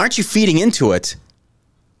aren't you feeding into it?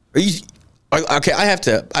 Are you okay? I have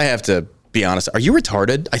to be honest. Are you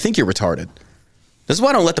retarded? I think you're retarded. This is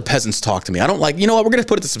why I don't let the peasants talk to me. I don't like, you know what, we're going to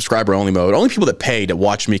put it to subscriber only mode. Only people that pay to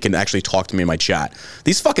watch me can actually talk to me in my chat.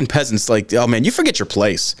 These fucking peasants, like, oh man, you forget your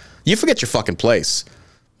place. You forget your fucking place.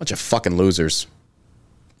 Bunch of fucking losers.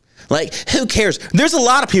 Like, who cares? There's a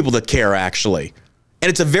lot of people that care, actually. And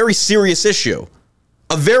it's a very serious issue.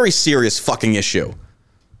 A very serious fucking issue.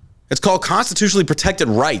 It's called constitutionally protected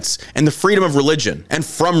rights and the freedom of religion and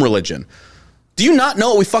from religion. Do you not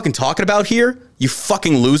know what we fucking talking about here? You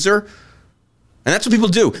fucking loser. And that's what people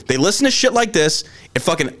do. They listen to shit like this. It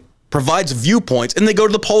fucking provides viewpoints, and they go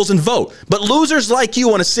to the polls and vote. But losers like you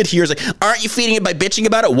want to sit here and say, aren't you feeding it by bitching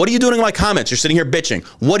about it? What are you doing in my comments? You're sitting here bitching.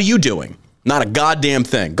 What are you doing? Not a goddamn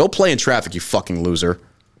thing. Go play in traffic, you fucking loser.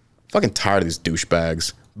 Fucking tired of these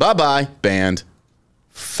douchebags. Bye-bye, banned.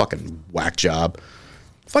 Fucking whack job.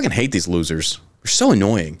 Fucking hate these losers. They're so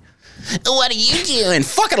annoying. What are you doing?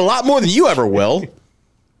 Fucking a lot more than you ever will.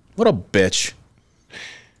 What a bitch.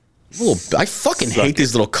 I fucking hate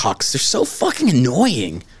these little cucks. They're so fucking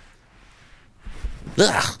annoying.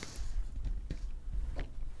 Ugh.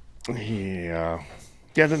 Yeah.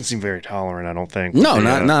 It doesn't seem very tolerant, I don't think. No,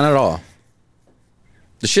 not at all.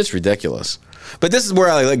 The shit's ridiculous. But this is where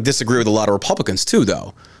I disagree with a lot of Republicans too,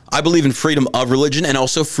 though. I believe in freedom of religion and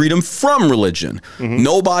also freedom from religion.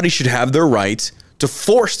 Nobody should have their right to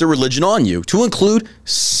force their religion on you, to include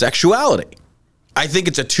sexuality. I think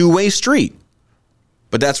it's a two-way street.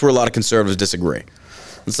 But that's where a lot of conservatives disagree.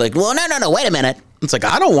 It's like, well, no, wait a minute. It's like,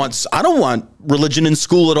 I don't want religion in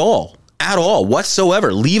school at all,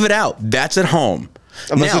 whatsoever. Leave it out. That's at home.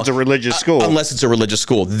 Unless it's a religious school. Unless it's a religious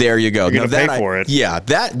school. There you go. You're going to pay for it. Yeah,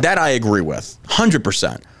 that I agree with,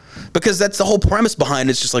 100%. Because that's the whole premise behind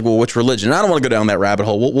it. It's just like, well, which religion? And I don't want to go down that rabbit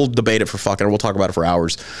hole. We'll debate it for we'll talk about it for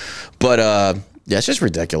hours. But yeah, it's just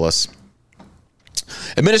ridiculous.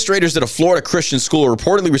 Administrators at a Florida Christian school are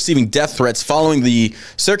reportedly receiving death threats following the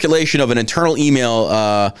circulation of an internal email.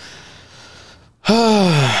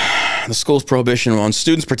 The school's prohibition on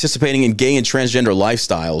students participating in gay and transgender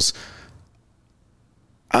lifestyles.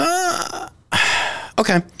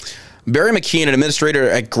 Okay. Barry McKean, an administrator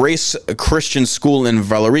at Grace Christian School in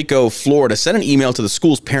Valerico, Florida, sent an email to the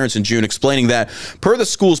school's parents in June explaining that, per the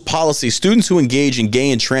school's policy, students who engage in gay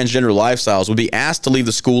and transgender lifestyles would be asked to leave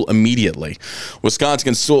the school immediately.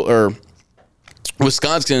 Wisconsin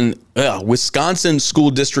School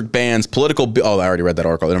District bans political... I already read that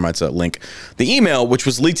article. Never mind, it's a link. The email, which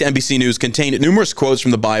was leaked to NBC News, contained numerous quotes from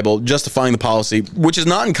the Bible justifying the policy, which is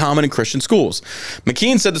not uncommon in Christian schools.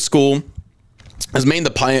 McKean said the school has maintained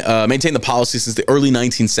the policy since the early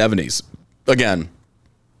 1970s. Again,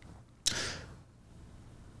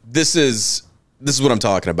 this is what I'm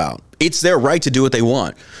talking about. It's their right to do what they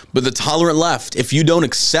want. But the tolerant left, if you don't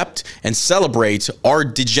accept and celebrate our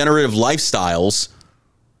degenerative lifestyles,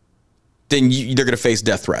 then they're going to face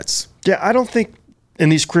death threats. Yeah, I don't think in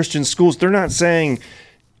these Christian schools, they're not saying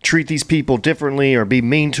treat these people differently or be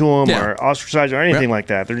mean to them or ostracize or anything like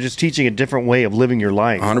that. They're just teaching a different way of living your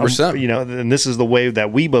life. 100%. And this is the way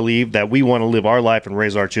that we believe that we want to live our life and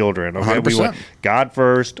raise our children. Okay? 100%. We want God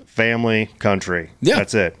first, family, country. Yeah.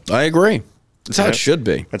 That's it. I agree. That's how it should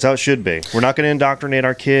be. That's how it should be. We're not going to indoctrinate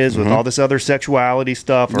our kids with all this other sexuality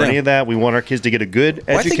stuff or any of that. We want our kids to get a good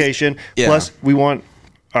education. Plus, we want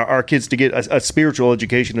our kids to get a spiritual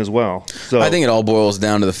education as well. So I think it all boils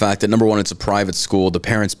down to the fact that, number one, it's a private school. The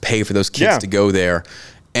parents pay for those kids to go there.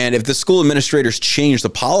 And if the school administrators change the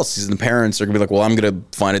policies, and the parents are going to be like, well, I'm going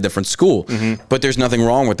to find a different school. But there's nothing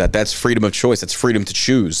wrong with that. That's freedom of choice. That's freedom to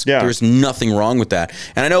choose. Yeah. There's nothing wrong with that.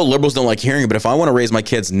 And I know liberals don't like hearing it, but if I want to raise my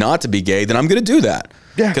kids not to be gay, then I'm going to do that.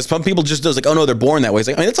 Yeah. Because some people just do like, oh, no, they're born that way. It's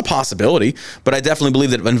like, I mean, it's a possibility. But I definitely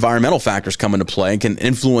believe that environmental factors come into play and can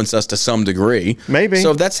influence us to some degree. Maybe.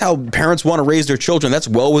 So if that's how parents want to raise their children, that's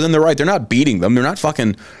well within their right. They're not beating them. They're not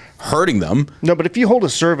fucking hurting them. No, but if you hold a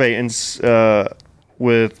survey and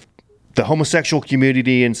with the homosexual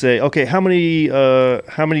community and say, okay, how many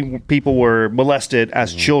people were molested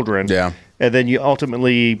as children? Yeah. And then you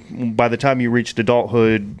ultimately, by the time you reached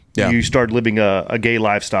adulthood, you start living a gay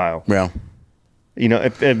lifestyle. Yeah. You know,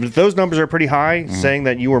 if those numbers are pretty high, saying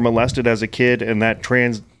that you were molested as a kid and that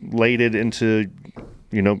translated into,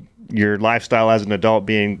 you know, your lifestyle as an adult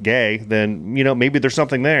being gay, then, you know, maybe there's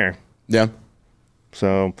something there. Yeah.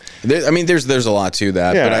 So, there's a lot to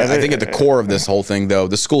that, but I think at the core of this whole thing, though,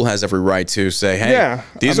 the school has every right to say, "Hey,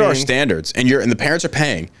 these are our standards, and the parents are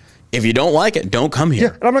paying. If you don't like it, don't come here."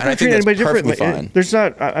 Yeah, and I'm not going to treat anybody differently. Fine. There's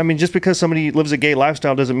not. I mean, just because somebody lives a gay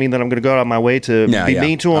lifestyle doesn't mean that I'm going to go out of my way to be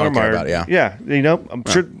mean to them. You know, I'm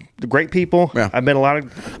sure the great people. Yeah. I've met a lot of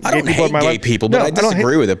gay people in my life. I don't hate gay people, but I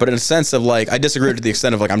disagree with it. But in a sense of like, I disagree to the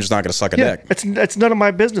extent of like, I'm just not going to suck a dick. It's none of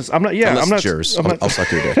my business. I'm not. Yeah, unless I'm not. It's yours. I'll suck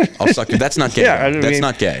your dick. I'll suck you. That's not gay. That's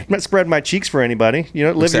not gay. I'm not spreading my cheeks for anybody. You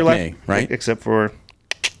know, live except your life, me, right? Except for.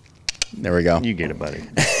 There we go. You get it, buddy.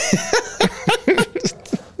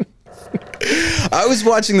 I was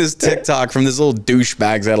watching this TikTok from this little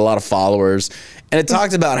douchebag that had a lot of followers, and it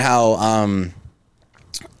talked about how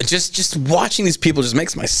just watching these people just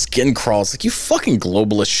makes my skin crawl. It's like, you fucking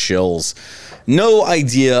globalist shills. No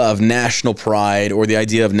idea of national pride or the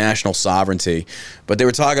idea of national sovereignty. But they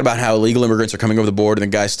were talking about how illegal immigrants are coming over the border,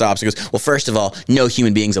 and the guy stops and goes, well, first of all, no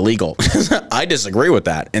human being's illegal. I disagree with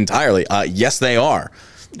that entirely. Yes, they are.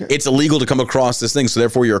 It's illegal to come across this thing, so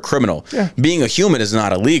therefore you're a criminal. Yeah. Being a human is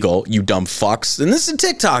not illegal, you dumb fucks. And this is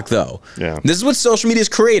TikTok, though. Yeah. This is what social media has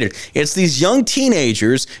created. It's these young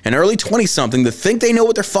teenagers and early 20-something that think they know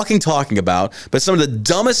what they're fucking talking about, but some of the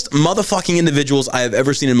dumbest motherfucking individuals I have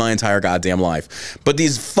ever seen in my entire goddamn life. But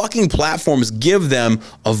these fucking platforms give them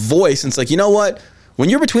a voice, and it's like, you know what? When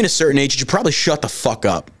you're between a certain age, you should probably shut the fuck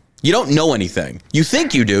up. You don't know anything. You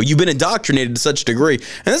think you do. You've been indoctrinated to such a degree.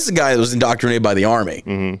 And this is a guy that was indoctrinated by the army.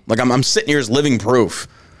 Mm-hmm. Like, I'm sitting here as living proof.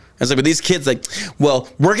 And it's like, but these kids, like, well,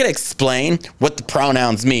 we're going to explain what the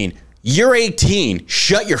pronouns mean. You're 18.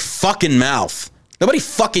 Shut your fucking mouth. Nobody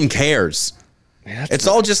fucking cares. Yeah, it's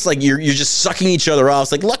all just like you're just sucking each other off.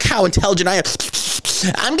 It's like, look how intelligent I am.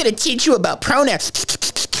 I'm going to teach you about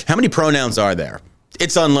pronouns. How many pronouns are there?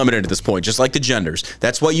 It's unlimited at this point, just like the genders.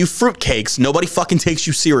 That's why you fruitcakes, nobody fucking takes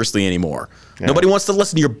you seriously anymore. Yeah. Nobody wants to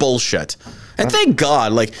listen to your bullshit. And thank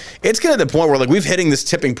God, like, it's getting to the point where, like, we've hitting this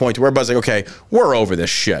tipping point where everybody's like, okay, we're over this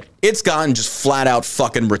shit. It's gotten just flat out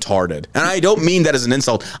fucking retarded. And I don't mean that as an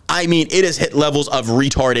insult. I mean, it has hit levels of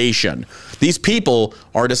retardation. These people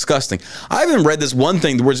are disgusting. I haven't read this one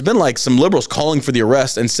thing where there's been, like, some liberals calling for the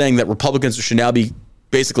arrest and saying that Republicans should now be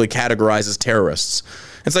basically categorized as terrorists.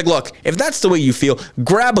 It's like, look, if that's the way you feel,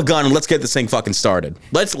 grab a gun and let's get this thing fucking started.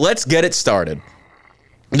 Let's get it started.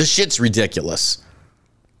 The shit's ridiculous.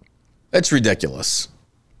 It's ridiculous.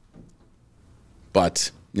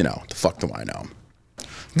 But, you know, the fuck do I know?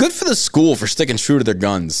 Good for the school for sticking true to their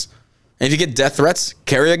guns And if you get death threats,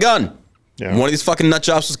 carry a gun. Yeah. When one of these fucking nut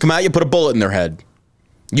jobs come at you, put a bullet in their head.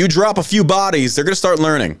 You drop a few bodies, they're going to start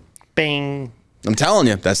learning. Bing. I'm telling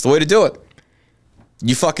you, that's the way to do it.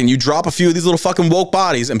 You drop a few of these little fucking woke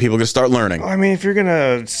bodies and people are going to start learning. I mean, if you're going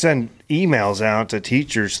to send emails out to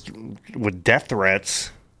teachers with death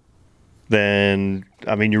threats, then,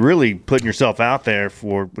 I mean, you're really putting yourself out there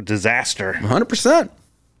for disaster. 100%.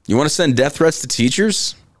 You want to send death threats to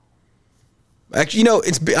teachers? Actually, and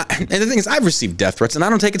the thing is, I've received death threats, and I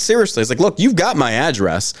don't take it seriously. It's like, look, you've got my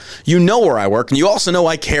address. You know where I work, and you also know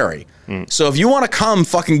I carry. So if you want to come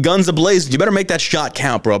fucking guns ablazing, you better make that shot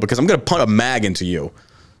count, bro, because I'm going to put a mag into you.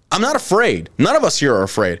 I'm not afraid. None of us here are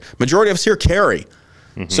afraid. Majority of us here carry.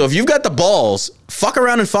 So if you've got the balls, fuck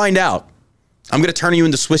around and find out. I'm going to turn you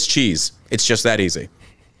into Swiss cheese. It's just that easy.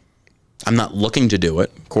 I'm not looking to do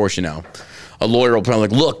it. Of course, a lawyer will probably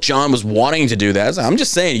look, John was wanting to do that. I'm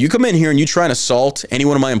just saying, you come in here and you try and assault any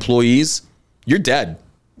one of my employees, you're dead.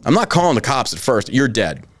 I'm not calling the cops at first. You're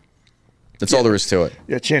dead. That's all there is to it.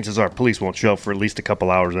 Yeah, chances are police won't show up for at least a couple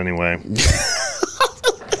hours anyway.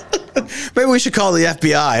 Maybe we should call the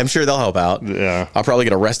FBI. I'm sure they'll help out. Yeah. I'll probably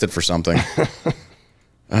get arrested for something.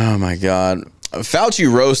 Oh, my God.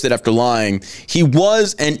 Fauci roasted after lying. He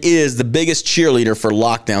was and is the biggest cheerleader for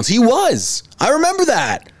lockdowns. He was. I remember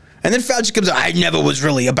that. And then Fauci comes out, I never was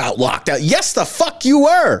really about lockdown. Yes, the fuck you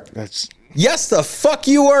were. Yes, the fuck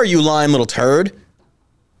you were, you lying little turd.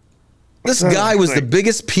 This guy was the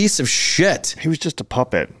biggest piece of shit. He was just a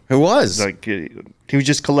puppet. It was. He was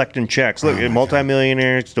just collecting checks. Look,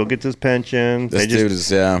 multimillionaire, still gets his pension.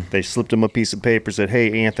 They slipped him a piece of paper, said,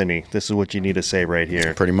 hey, Anthony, this is what you need to say right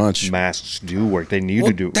here. Pretty much. Masks do work. They need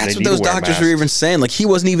to do. That's what those doctors were even saying. Like, he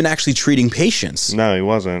wasn't even actually treating patients. No, he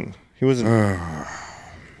wasn't. He wasn't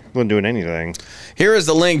doing anything. Here is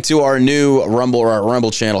the link to our new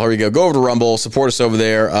Rumble channel. Here we go. Go over to Rumble. Support us over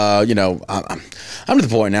there. I'm to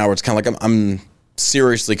the point now where it's kind of like I'm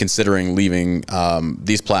seriously considering leaving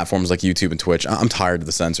these platforms like YouTube and Twitch. I'm tired of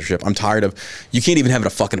the censorship. I'm tired of, you can't even have a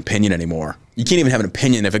fucking opinion anymore. You can't even have an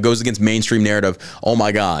opinion if it goes against mainstream narrative. Oh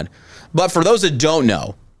my God. But for those that don't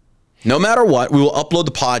know, no matter what, we will upload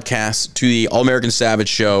the podcast to the All American Savage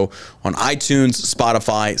Show on iTunes,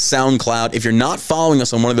 Spotify, SoundCloud. If you're not following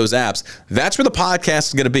us on one of those apps, that's where the podcast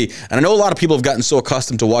is going to be. And I know a lot of people have gotten so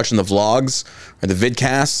accustomed to watching the vlogs or the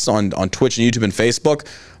vidcasts on Twitch and YouTube and Facebook,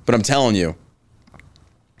 but I'm telling you,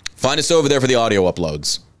 find us over there for the audio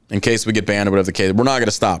uploads in case we get banned or whatever the case. We're not going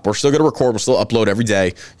to stop. We're still going to record. We'll still upload every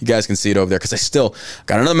day. You guys can see it over there because I still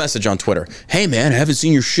got another message on Twitter. Hey, man, I haven't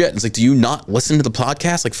seen your shit. It's like, do you not listen to the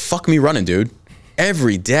podcast? Like, fuck me running, dude.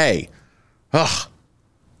 Every day. Ugh.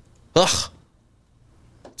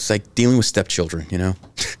 It's like dealing with stepchildren,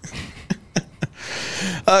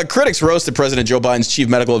 Critics roasted President Joe Biden's chief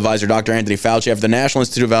medical advisor, Dr. Anthony Fauci, after the National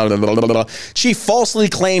Institute of Chief falsely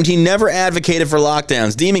claimed he never advocated for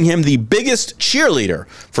lockdowns, deeming him the biggest cheerleader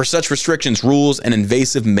for such restrictions, rules, and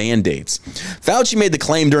invasive mandates. Fauci made the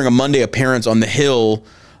claim during a Monday appearance on The Hill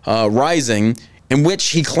Rising, in which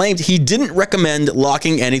he claimed he didn't recommend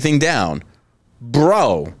locking anything down.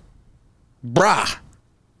 Broham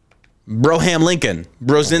Lincoln,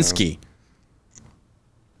 Brozinski.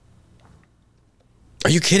 Are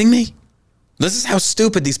you kidding me? This is how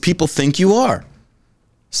stupid these people think you are.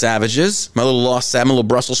 Savages, my little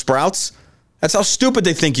Brussels sprouts. That's how stupid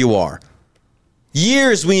they think you are.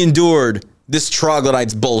 Years we endured this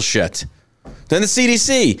troglodytes bullshit. Then the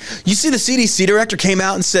CDC. You see the CDC director came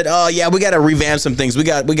out and said, oh, yeah, we got to revamp some things. We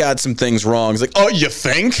got some things wrong. It's like, oh, you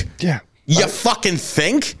think? Yeah. You fucking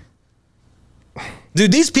think?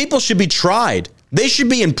 Dude, these people should be tried. They should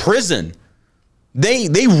be in prison.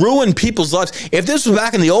 They ruin people's lives. If this was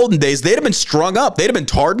back in the olden days, they'd have been strung up. They'd have been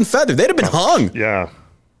tarred and feathered. They'd have been hung. Yeah.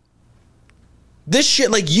 This shit,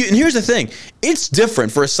 and here's the thing. It's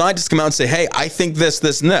different for a scientist to come out and say, hey, I think this,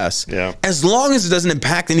 and this. Yeah. As long as it doesn't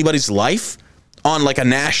impact anybody's life on like a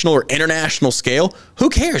national or international scale, who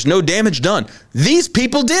cares? No damage done. These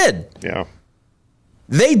people did. Yeah.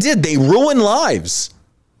 They did. They ruined lives.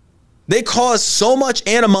 They caused so much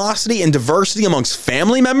animosity and diversity amongst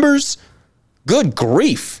family members. Good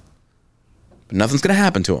grief. But nothing's going to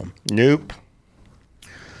happen to them. Nope.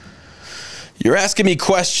 You're asking me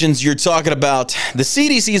questions. You're talking about the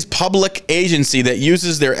CDC's public agency that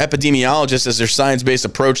uses their epidemiologists as their science-based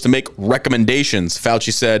approach to make recommendations,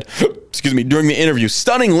 Fauci said, during the interview,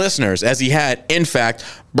 stunning listeners as he had, in fact,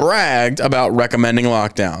 bragged about recommending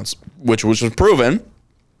lockdowns, which was proven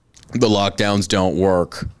the lockdowns don't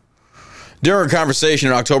work. During a conversation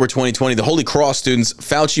in October 2020, the Holy Cross students,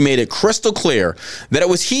 Fauci made it crystal clear that it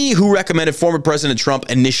was he who recommended former President Trump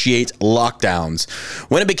initiate lockdowns.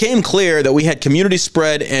 When it became clear that we had community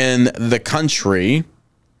spread in the country,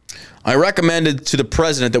 I recommended to the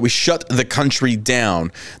president that we shut the country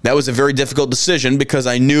down. That was a very difficult decision because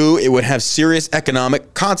I knew it would have serious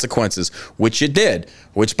economic consequences, which it did,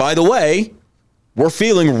 which, by the way, we're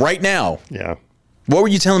feeling right now. Yeah. What were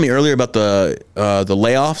you telling me earlier about the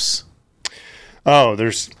layoffs? Oh,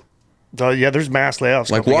 there's mass layoffs.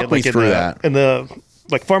 Like, walk me through that. In the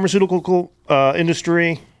pharmaceutical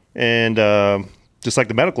industry and just like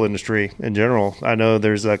the medical industry in general. I know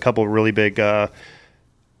there's a couple of really big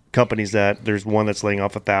companies that there's one that's laying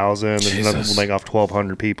off 1,000, there's another one laying off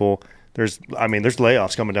 1,200 people. There's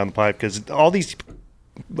layoffs coming down the pipe because all these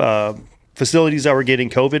facilities that were getting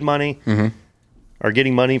COVID money are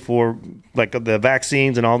getting money for like the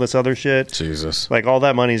vaccines and all this other shit. Jesus. Like all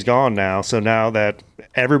that money's gone now. So now that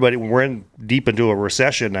we're deep into a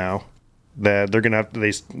recession now, that they're gonna have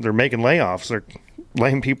they're making layoffs. They're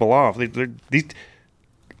laying people off.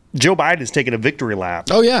 Joe Biden's taking a victory lap.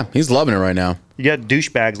 Oh, yeah. He's loving it right now. You got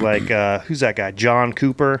douchebags like, who's that guy? John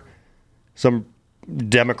Cooper, some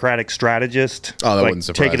Democratic strategist. Oh, that wouldn't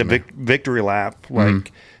surprise taking me. a victory lap.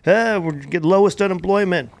 Like, we're getting lowest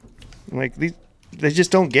unemployment. Like, they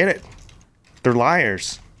just don't get it. They're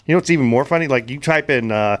liars. You know what's even more funny? Like, you type in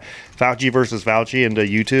Fauci versus Fauci into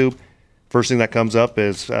YouTube. First thing that comes up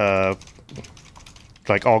is, like,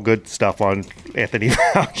 all good stuff on Anthony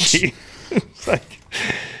Fauci. It's like...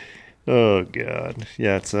 Oh God,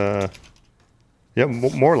 yeah, it's more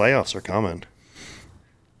layoffs are coming.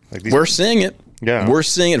 Like We're seeing it. Yeah, we're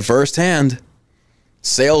seeing it firsthand.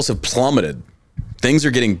 Sales have plummeted. Things are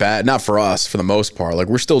getting bad. Not for us, for the most part. Like,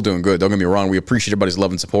 we're still doing good. Don't get me wrong. We appreciate everybody's love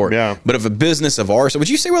and support. Yeah. But if a business of ours, would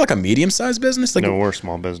you say we're like a medium-sized business? Like, no, we're a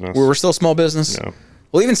small business. We're still a small business. No.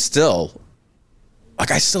 Well, even still. Like,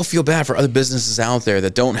 I still feel bad for other businesses out there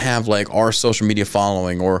that don't have like our social media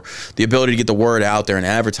following or the ability to get the word out there and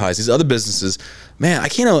advertise. These other businesses, man, I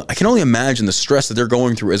can only imagine the stress that they're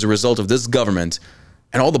going through as a result of this government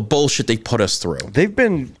and all the bullshit they put us through. They've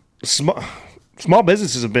been small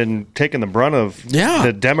businesses have been taking the brunt of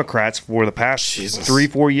the Democrats for the past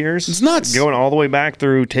 3-4 years. It's nuts. Going all the way back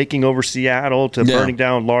through taking over Seattle to burning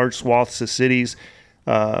down large swaths of cities.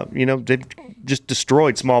 They've just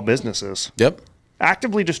destroyed small businesses. Yep.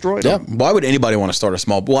 Actively destroyed them. Yeah. Why would anybody want to start a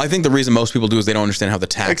small? Well, I think the reason most people do is they don't understand how the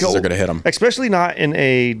taxes are going to hit them. Especially not in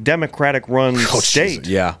a Democratic-run state. Jesus.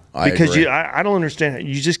 Yeah, because agree. I don't understand.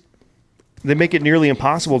 They make it nearly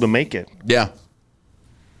impossible to make it. Yeah.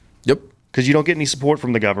 Yep. Because you don't get any support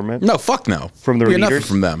from the government. No, fuck no. From their leaders. Nothing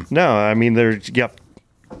from them. No, I mean there's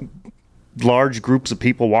large groups of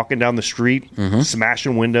people walking down the street,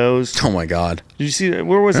 smashing windows. Oh my God! Did you see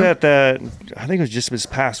where was that? I think it was just this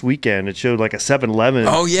past weekend. It showed like a 7-Eleven.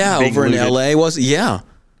 Oh yeah, over in LA was it? Yeah.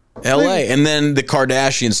 LA. And then the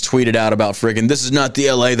Kardashians tweeted out about friggin' this is not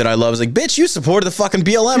the LA that I love. I was like, bitch, you supported the fucking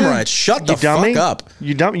BLM riots. Shut the fuck up.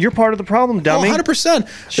 You dummy. You're part of the problem, dummy.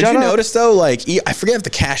 100%. Did you notice though, like, I forget if the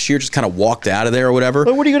cashier just kind of walked out of there or whatever.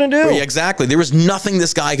 But what are you going to do? Yeah, exactly. There was nothing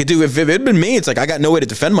this guy could do. If it had been me, it's like, I got no way to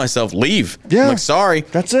defend myself. Leave. Yeah. I'm like, sorry.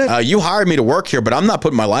 That's it. You hired me to work here, but I'm not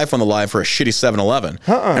putting my life on the line for a shitty 7-Eleven.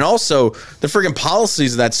 And also, the friggin'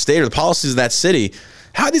 policies of that state or the policies of that city,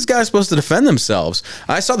 how are these guys supposed to defend themselves?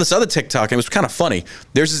 I saw this other TikTok, and it was kind of funny.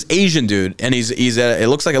 There's this Asian dude, and he's at, it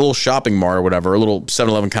looks like a little shopping mart or whatever, a little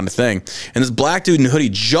 7-Eleven kind of thing. And this black dude in a hoodie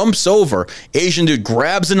jumps over. Asian dude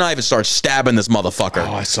grabs a knife and starts stabbing this motherfucker.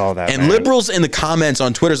 Oh, I saw that, And liberals in the comments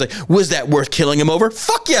on Twitter is like, was that worth killing him over?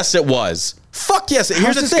 Fuck yes, it was. Fuck yes.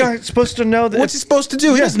 Here's the thing. How's this guy supposed to know that? What's he supposed to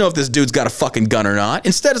do? He doesn't know if this dude's got a fucking gun or not.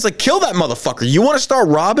 Instead, it's like, kill that motherfucker. You want to start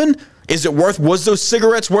robbing? Was those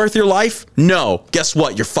cigarettes worth your life? No. Guess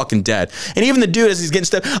what? You're fucking dead. And even the dude, as he's getting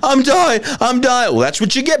stabbed, I'm dying. Well, that's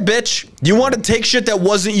what you get, bitch. You want to take shit that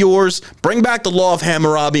wasn't yours, bring back the law of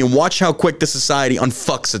Hammurabi, and watch how quick the society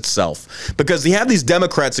unfucks itself. Because they have these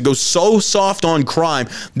Democrats that go so soft on crime.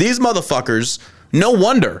 These motherfuckers, no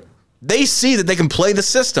wonder. They see that they can play the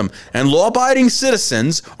system, and law-abiding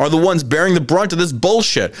citizens are the ones bearing the brunt of this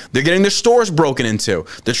bullshit. They're getting their stores broken into.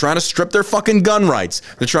 They're trying to strip their fucking gun rights.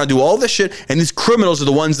 They're trying to do all this shit, and these criminals are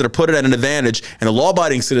the ones that are put at an advantage, and the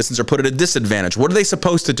law-abiding citizens are put at a disadvantage. What are they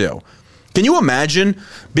supposed to do? Can you imagine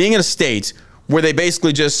being in a state where they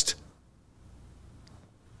basically just...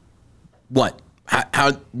 What?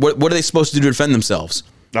 What are they supposed to do to defend themselves?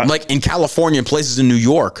 Like in California and places in New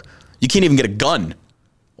York, you can't even get a gun.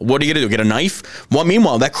 What are you going to do? Get a knife? Well,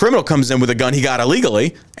 meanwhile, that criminal comes in with a gun he got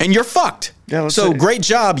illegally, and you're fucked. Yeah, so great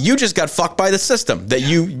job. You just got fucked by the system.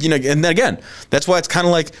 And then again, that's why it's kind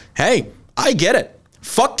of like, hey, I get it.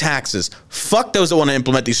 Fuck taxes. Fuck those that want to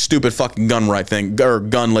implement these stupid fucking gun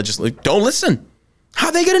legislation. Don't listen. How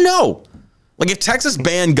are they going to know? Like, if Texas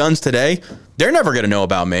banned guns today, they're never going to know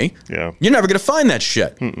about me. Yeah. You're never going to find that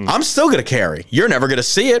shit. I'm still going to carry. You're never going to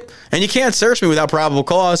see it. And you can't search me without probable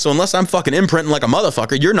cause. So unless I'm fucking imprinting like a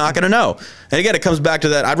motherfucker, you're not going to know. And again, it comes back to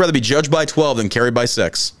that. I'd rather be judged by 12 than carried by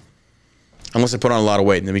 6. Unless I put on a lot of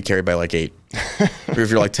weight and then be carried by like 8. Or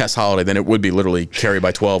if you're like Tess Holiday, then it would be literally carried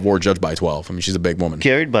by 12 or judged by 12. I mean, she's a big woman.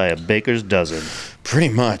 Carried by a baker's dozen.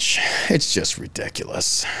 Pretty much. It's just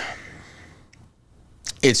ridiculous.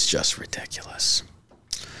 It's just ridiculous.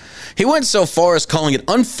 He went so far as calling it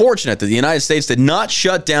unfortunate that the United States did not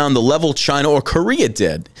shut down the level China or Korea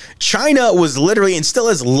did. China was literally and still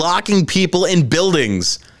is locking people in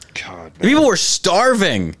buildings. God, man. People were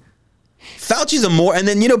starving. Fauci's and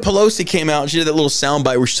then, Pelosi came out and she did that little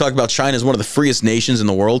soundbite where she talked about China as one of the freest nations in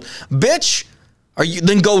the world. Bitch,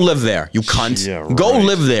 then go live there, you cunt. Yeah, right. Go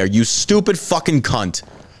live there, you stupid fucking cunt.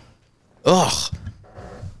 Ugh.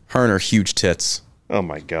 Her and her huge tits. Oh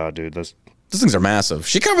my God, dude. Those things are massive.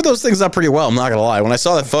 She covered those things up pretty well, I'm not going to lie. When I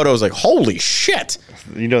saw that photo, I was like, holy shit.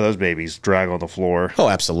 Those babies drag on the floor. Oh,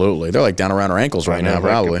 absolutely. They're like down around her ankles right now,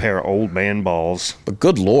 probably. Like a pair of old man balls. But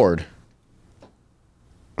good Lord.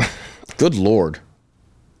 Good Lord.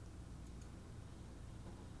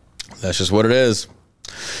 That's just what it is.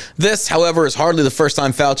 This, however, is hardly the first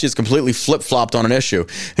time Fauci has completely flip-flopped on an issue.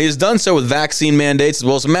 He has done so with vaccine mandates as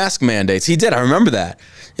well as mask mandates. He did. I remember that.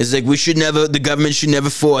 It's like, the government should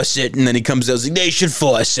never force it. And then he comes out and like, they should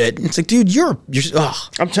force it. And it's like, dude, you're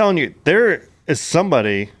I'm telling you, there is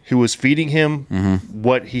somebody who was feeding him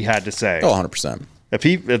what he had to say. Oh, 100%. If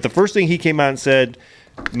the first thing he came out and said,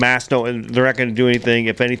 masks they're not going to do anything.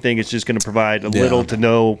 If anything, it's just going to provide a little to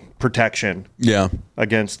no protection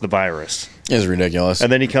against the virus. It's ridiculous.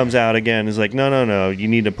 And then he comes out again and is like, no, you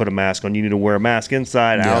need to put a mask on. You need to wear a mask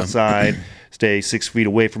inside, outside, stay 6 feet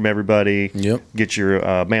away from everybody, get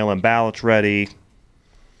your mail-in ballots ready.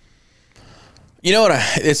 You know what?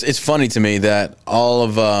 It's funny to me that all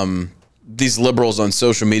of these liberals on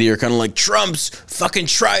social media are kind of like, Trump's fucking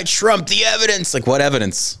try Trump, the evidence. Like, what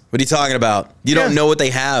evidence? What are you talking about? You don't know what they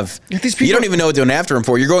have. You don't even know what they're going after him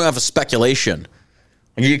for. You're going off of speculation.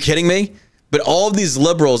 Are you kidding me? But all of these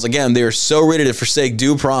liberals, again, they are so ready to forsake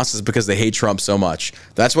due process because they hate Trump so much.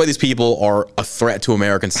 That's why these people are a threat to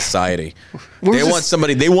American society. They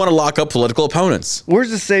want to lock up political opponents. Where's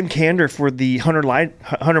the same candor for the Hunter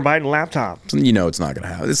Biden laptop? You know it's not going to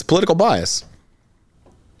happen. It's political bias.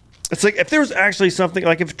 It's like if there was actually something,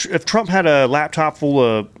 like if Trump had a laptop full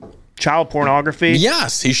of child pornography.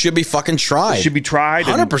 Yes, he should be fucking tried. He should be tried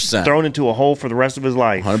 100%. And thrown into a hole for the rest of his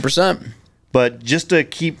life. 100%. But just to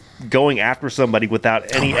keep going after somebody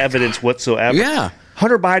without any evidence whatsoever. Yeah.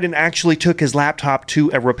 Hunter Biden actually took his laptop to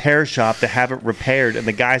a repair shop to have it repaired, and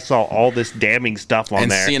the guy saw all this damning stuff on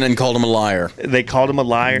there. And CNN called him a liar. They called him a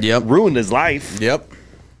liar. Yep. Ruined his life. Yep.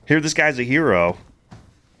 Here, this guy's a hero.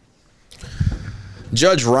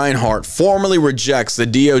 Judge Reinhart formally rejects the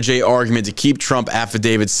DOJ argument to keep Trump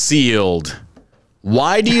affidavit sealed.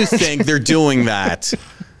 Why do you think they're doing that?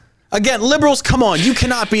 Again, liberals, come on. You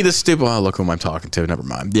cannot be this stupid. Oh, look who I'm talking to. Never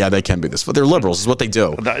mind. Yeah, they can be this. But they're liberals. Is what they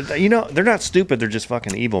do. They're not stupid. They're just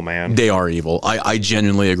fucking evil, man. They are evil. I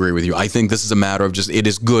genuinely agree with you. I think this is a matter of just it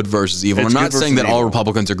is good versus evil. I'm not saying that all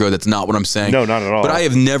Republicans are good. That's not what I'm saying. No, not at all. But I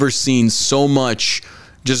have never seen so much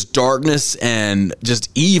just darkness and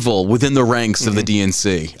just evil within the ranks of the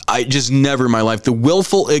DNC. I just never in my life. The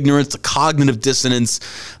willful ignorance, the cognitive dissonance,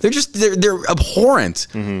 they're abhorrent.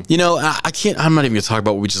 You know, I'm not even gonna talk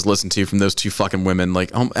about what we just listened to from those two fucking women.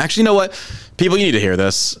 Like, actually, you know what? People, you need to hear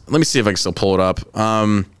this. Let me see if I can still pull it up.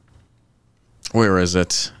 Where is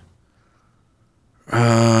it?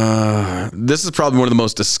 This is probably one of the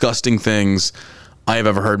most disgusting things I have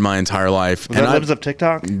ever heard in my entire life. Was that Libs of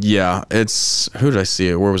TikTok? Yeah, who did I see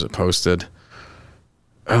it? Where was it posted?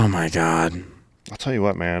 Oh my God. I'll tell you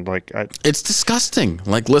what, man. It's disgusting.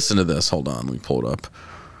 Like, listen to this. Hold on, let me pull it up.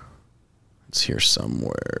 It's here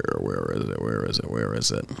somewhere. Where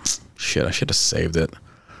is it? Shit, I should have saved it.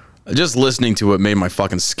 Just listening to it made my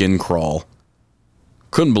fucking skin crawl.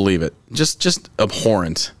 Couldn't believe it. Just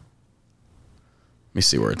abhorrent. Let me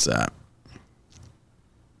see where it's at.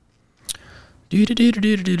 Come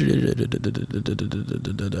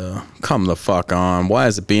the fuck on. Why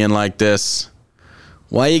is it being like this?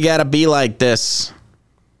 Why you gotta be like this?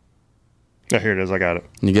 Oh, here it is. I got it.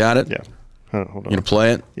 You got it? Yeah. Hold on. You gonna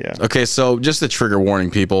play it? Yeah. Okay, so just a trigger warning,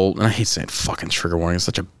 people. And I hate saying fucking trigger warning. It's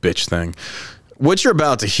such a bitch thing. What you're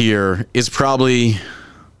about to hear is probably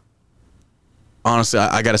honestly,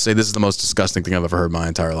 I got to say, this is the most disgusting thing I've ever heard in my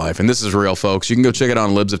entire life. And this is real, folks. You can go check it out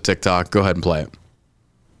on Libs of TikTok. Go ahead and play it.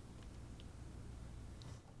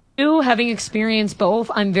 Having experienced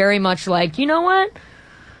both, I'm very much like, you know what?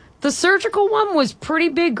 The surgical one was pretty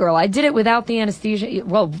big, girl. I did it without the anesthesia.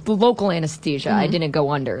 Well, the local anesthesia. I didn't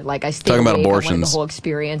go under. Like, I stayed Talking about awake. abortions. I wanted the whole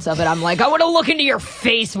experience of it. I'm like, I want to look into your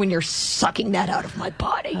face when you're sucking that out of my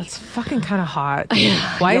body. That's fucking kind of hot.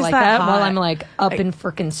 Why is like that? hot? While I'm like up in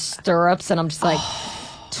freaking stirrups and I'm just like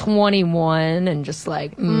 21 and just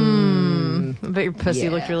like, I bet your pussy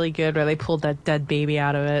Yeah. looked really good where they pulled that dead baby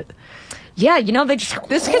out of it. yeah, you know, they just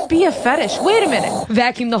This could be a fetish. Wait a minute.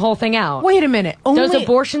 vacuum the whole thing out. Wait a minute. Does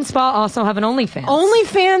abortion spa also have an OnlyFans?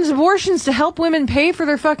 OnlyFans abortions to help women pay for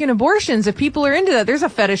their fucking abortions. If people are into that, there's a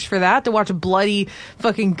fetish for that, to watch bloody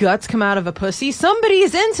fucking guts come out of a pussy. Somebody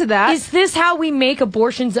is into that. Is this how we make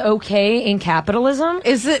abortions okay in capitalism?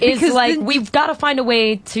 Is it- Is because like then- we've got to find a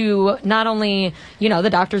way to not only, you know, the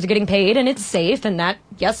doctors are getting paid and it's safe and that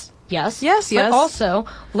yes. Yes, But yes. also,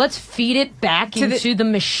 let's feed it back To into the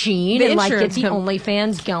machine the and like get insurance the com-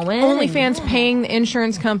 OnlyFans going. OnlyFans paying the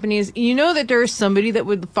insurance companies. You know that there's somebody that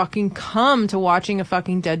would fucking come to watching a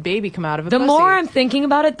fucking dead baby come out of a The pussy. more I'm thinking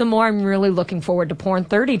about it, the more I'm really looking forward to Porn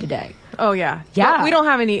 30 today. Oh yeah, Yeah. But we don't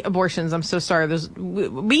have any abortions. I'm so sorry.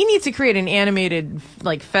 We need to create an animated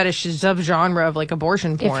like fetish subgenre of like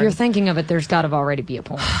abortion porn. If you're thinking of it, there's got to already be a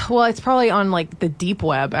porn. well, it's probably on like the deep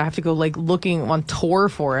web. I have to go like looking on Tor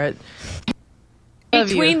for it.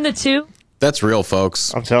 Between the two, That's real,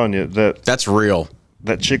 folks. I'm telling you that That's real.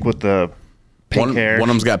 chick with the pink One hair. of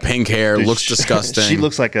them's got pink hair, Dude, looks disgusting. She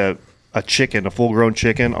looks like a chicken, a full-grown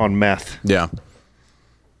chicken on meth. Yeah.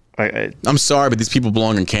 I'm sorry, but these people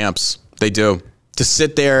belong in camps. They do. To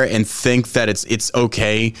sit there and think that it's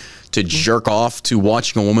okay to jerk off to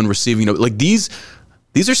watching a woman receiving like these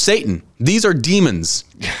are Satan. These are demons.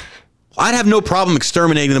 I'd have no problem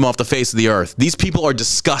exterminating them off the face of the earth. These people are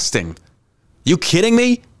disgusting. You kidding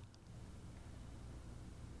me?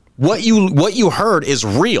 What you heard is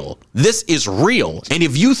real. This is real. And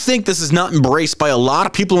if you think this is not embraced by a lot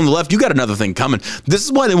of people on the left, you got another thing coming. This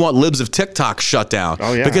is why they want Libs of TikTok shut down.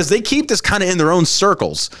 Oh, yeah. Because they keep this kind of in their own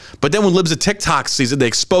circles. But then when Libs of TikTok sees it, they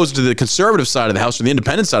expose it to the conservative side of the house or the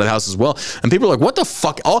independent side of the house as well. And people are like, what the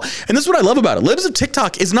fuck? And this is what I love about it. Libs of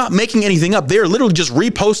TikTok is not making anything up. They are literally just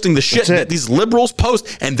reposting the shit that these liberals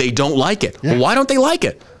post, and they don't like it. Yeah. Well, why don't they like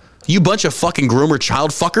it? You bunch of fucking groomer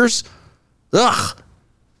child fuckers. Ugh.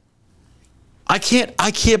 I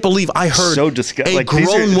can't believe I heard So a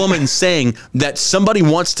grown woman saying that somebody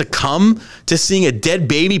wants to come to seeing a dead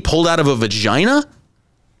baby pulled out of a vagina.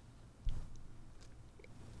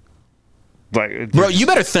 Like, Bro, you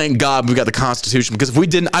better thank God we got the Constitution, because if we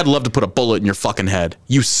didn't, I'd love to put a bullet in your fucking head.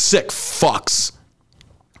 You sick fucks.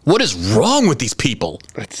 What is wrong with these people?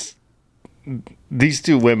 These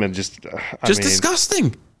two women just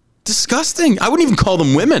Disgusting. Disgusting. I wouldn't even call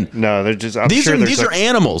them women. No, they're just. These are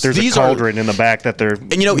animals. There's These a cauldron in the back that they're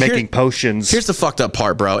making potions. Here's the fucked up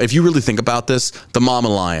part, bro. If you really think about this, the mama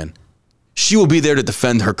lion, she will be there to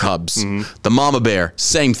defend her cubs. Mm-hmm. The mama bear,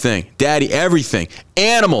 same thing. Daddy, everything.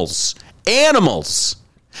 Animals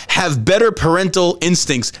have better parental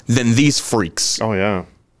instincts than these freaks. Oh yeah.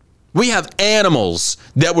 We have animals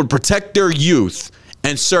that would protect their youth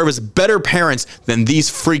and serve as better parents than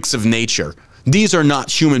these freaks of nature. These are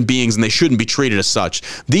not human beings, and they shouldn't be treated as such.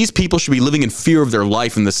 These people should be living in fear of their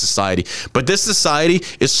life in this society. But this society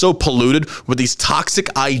is so polluted with these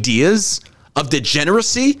toxic ideas of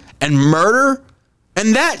degeneracy and murder,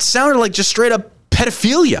 and that sounded like just straight up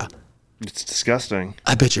pedophilia. It's disgusting.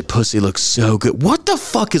 I bet your pussy looks so good. What the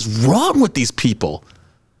fuck is wrong with these people?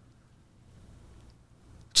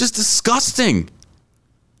 Just disgusting.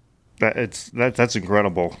 That's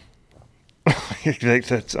incredible.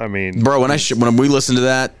 I mean, Bro, when we listen to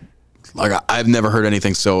that, like I've never heard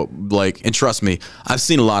anything so like, and trust me, I've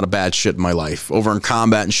seen a lot of bad shit in my life, over in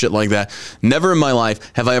combat and shit like that. Never in my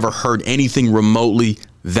life have I ever heard anything remotely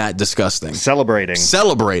that disgusting.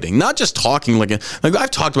 Celebrating, not just talking like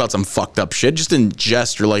I've talked about some fucked up shit just in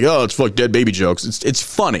jest, or like, oh, it's fuck dead baby jokes. It's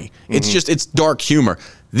funny. Mm-hmm. It's dark humor.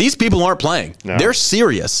 These people aren't playing. No. They're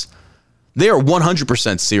serious. They are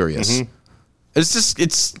 100% serious. Mm-hmm.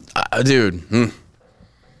 Dude.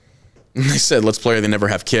 They said, let's play or they never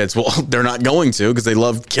have kids. Well, they're not going to, because they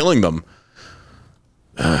love killing them.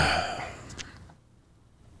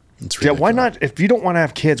 Yeah, why not? If you don't want to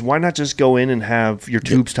have kids, why not just go in and have your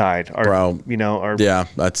tubes tied? Or, bro,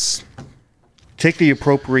 that's... Take the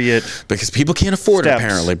appropriate... Because people can't afford steps. it,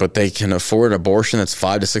 apparently, but they can afford an abortion that's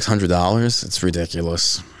 $500 to $600. It's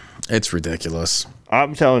ridiculous. It's ridiculous.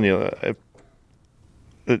 I'm telling you,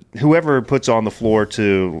 whoever puts on the floor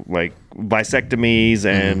to like vasectomies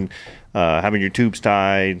and having your tubes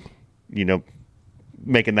tied,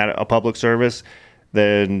 making that a public service,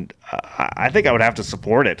 then I think I would have to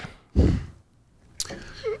support it.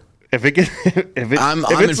 I'm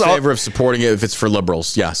in favor of supporting it if it's for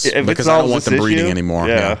liberals, yes, because I don't want them breeding anymore.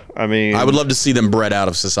 Yeah, I mean, I would love to see them bred out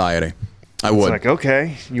of society. I would. It's like,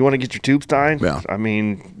 okay, you want to get your tubes tied? Yeah. I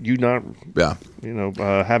mean,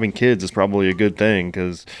 having kids is probably a good thing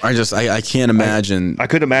because I can't imagine. I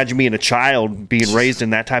couldn't imagine being a child being raised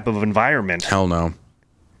in that type of environment. Hell no.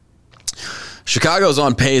 Chicago's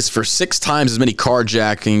on pace for 6 times as many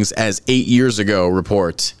carjackings as 8 years ago,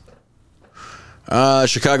 report.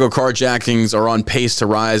 Chicago carjackings are on pace to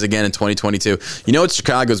rise again in 2022. You know what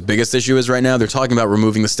Chicago's biggest issue is right now? They're talking about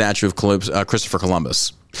removing the statue of Christopher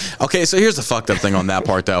Columbus. Okay, so here's the fucked up thing on that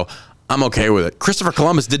part, though. I'm okay with it. Christopher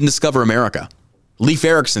Columbus didn't discover America. Leif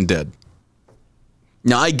Erikson did.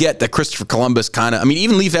 Now, I get that Christopher Columbus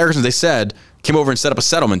even Leif Erikson, they said, came over and set up a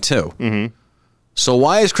settlement, too. Mm-hmm. So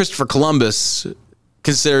why is Christopher Columbus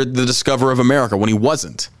considered the discoverer of America when he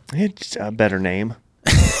wasn't? It's a better name.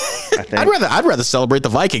 I'd rather celebrate the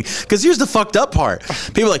Viking, because here's the fucked up part.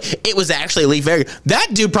 People are like, it was actually Leif Erikson. That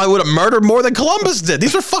dude probably would have murdered more than Columbus did.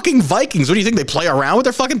 These are fucking Vikings. What do you think, they play around with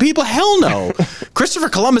their fucking people? Hell no. Christopher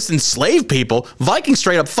Columbus enslaved people. Vikings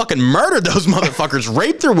straight up fucking murdered those motherfuckers,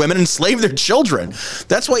 raped their women, enslaved their children.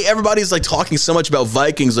 That's why everybody's like talking so much about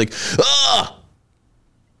Vikings, like,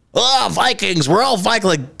 Vikings, we're all Vikings.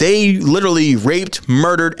 Like, they literally raped,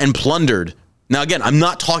 murdered, and plundered. Now, again, I'm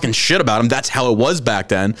not talking shit about them. That's how it was back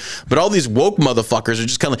then. But all these woke motherfuckers are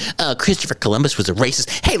just kind of like, Christopher Columbus was a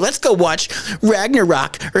racist. Hey, let's go watch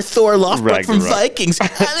Ragnarok or Thor Lothbrok from Vikings.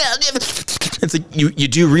 It's like, you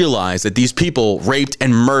do realize that these people raped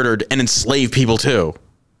and murdered and enslaved people too.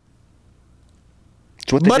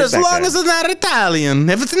 But as long as it's not Italian.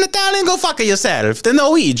 If it's an Italian, go fuck yourself. They're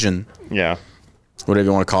Norwegian. Yeah. Whatever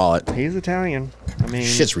you want to call it. He's Italian. I mean,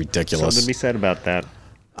 shit's ridiculous. Something to be said about that.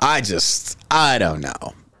 I don't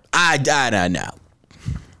know. I don't know.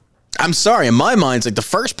 I'm sorry. In my mind, it's like the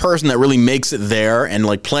first person that really makes it there and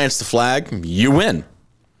like plants the flag, you win.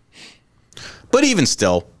 But even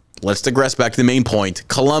still, let's digress back to the main point.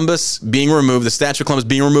 Columbus being removed, the statue of Columbus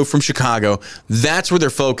being removed from Chicago, that's where their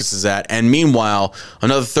focus is at. And meanwhile,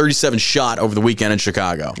 another 37 shot over the weekend in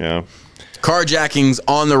Chicago. Yeah. Carjackings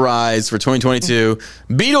on the rise for 2022.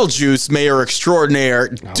 Beetlejuice, mayor extraordinaire,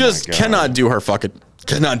 just cannot do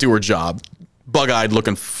her job. Bug-eyed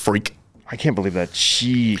looking freak. I can't believe that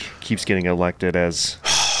she keeps getting elected as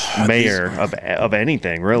mayor of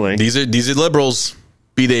anything, really. These are liberals.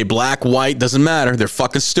 Be they black, white, doesn't matter. They're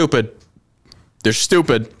fucking stupid. They're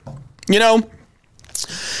stupid. You know,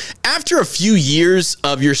 after a few years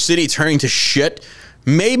of your city turning to shit,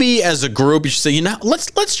 maybe as a group you should say,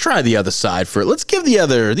 let's try the other side for it. Let's give the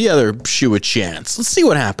other shoe a chance. Let's see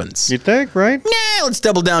what happens. You think, right? Yeah, let's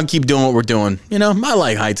double down, keep doing what we're doing. I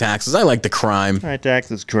like high taxes. I like the crime. High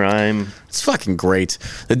taxes, crime. It's fucking great.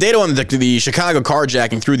 The data on the Chicago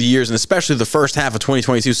carjacking through the years, and especially the first half of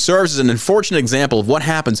 2022, serves as an unfortunate example of what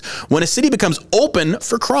happens when a city becomes open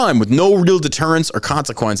for crime with no real deterrence or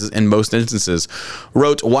consequences in most instances,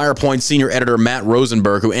 wrote WirePoint senior editor Matt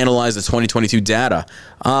Rosenberg, who analyzed the 2022 data.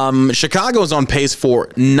 Chicago is on pace for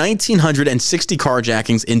 1,960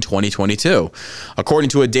 carjackings in 2022, according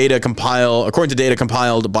to data compiled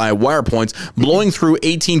by WirePoint's, blowing through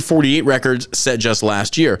 1848 records set just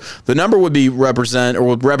last year. The number would represent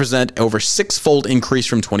over 6-fold increase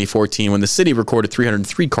from 2014, when the city recorded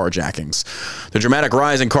 303 carjackings. The dramatic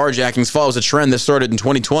rise in carjackings follows a trend that started in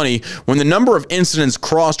 2020, when the number of incidents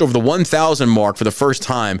crossed over the 1,000 mark for the first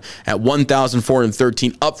time at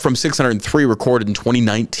 1,413, up from 603 recorded in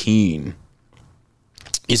 2019.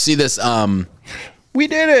 You see this? We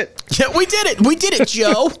did it. Yeah, we did it. We did it,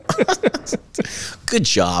 Joe. Good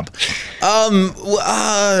job.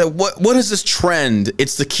 What is this trend?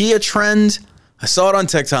 It's the Kia trend. I saw it on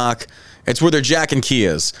TikTok. It's where they're jacking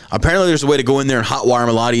Kias. Apparently, there's a way to go in there and hotwire them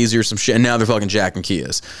a lot easier, some shit, and now they're fucking jacking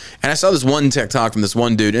Kias. And I saw this one TikTok from this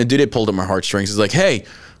one dude, and it pulled at my heartstrings. He's like, hey,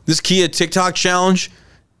 this Kia TikTok challenge,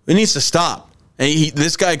 it needs to stop. And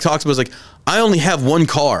this guy talks about, like, I only have one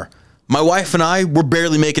car. My wife and I, we're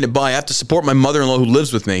barely making it by. I have to support my mother-in-law who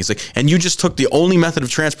lives with me. He's like, and you just took the only method of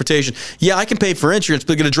transportation. Yeah, I can pay for insurance,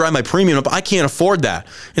 but I'm going to drive my premium up. I can't afford that.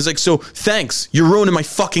 He's like, so thanks. You're ruining my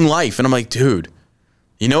fucking life. And I'm like, dude,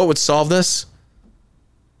 you know what would solve this?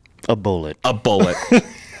 A bullet. A bullet.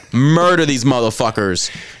 Murder these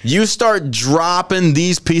motherfuckers. You start dropping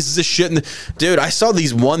these pieces of shit. Dude, I saw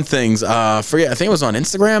these things. I think it was on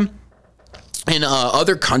Instagram. In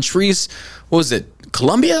other countries, what was it?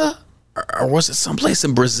 Colombia? Or was it someplace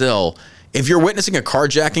in Brazil? if you're witnessing a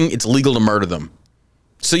carjacking, it's legal to murder them.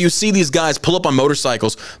 So you see these guys pull up on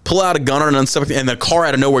motorcycles, pull out a gun on something, and the car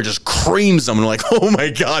out of nowhere just creams them. And like, oh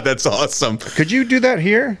my God, that's awesome. Could you do that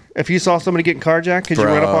here? If you saw somebody getting carjacked, could you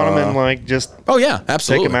run up on them and like just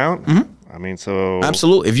absolutely take them out? Mm-hmm. I mean, so...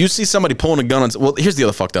 Absolutely. If you see somebody pulling a gun on... Well, here's the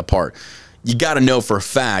other fucked up part. You got to know for a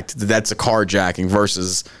fact that that's a carjacking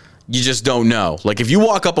versus you just don't know. Like, if you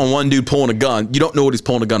walk up on one dude pulling a gun, you don't know what he's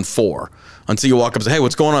pulling a gun for. Until you walk up and say, hey,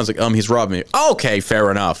 what's going on? It's like, he's robbing me. Okay, fair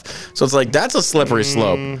enough. So it's like, that's a slippery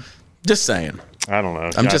slope. Just saying. I don't know.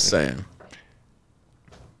 I'm just saying.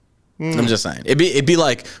 I'm just saying. It'd be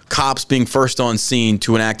like cops being first on scene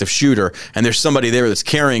to an active shooter, and there's somebody there that's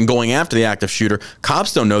going after the active shooter.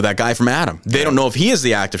 Cops don't know that guy from Adam. They don't know if he is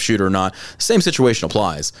the active shooter or not. Same situation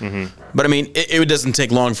applies. But I mean, it doesn't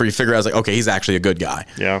take long for you to figure out, like, okay, he's actually a good guy.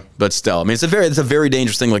 Yeah. But still, I mean, it's a very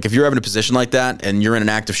dangerous thing. Like, if you're ever in a position like that, and you're in an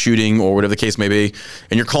active shooting or whatever the case may be,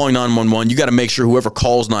 and you're calling 911, you got to make sure whoever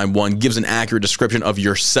calls 911 gives an accurate description of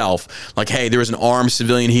yourself. Like, hey, there's an armed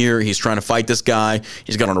civilian here. He's trying to fight this guy.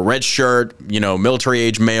 He's got on a red shirt, military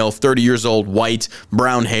age male, 30 years old, white,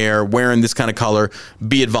 brown hair, wearing this kind of color.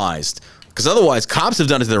 Be advised. Because otherwise, cops have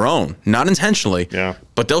done it to their own, not intentionally. Yeah.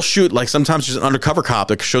 But they'll shoot, like sometimes there's an undercover cop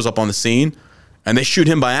that shows up on the scene, and they shoot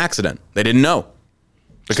him by accident. They didn't know.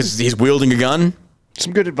 Because he's wielding a gun.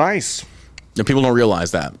 Some good advice. And people don't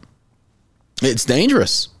realize that. It's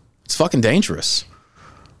dangerous. It's fucking dangerous.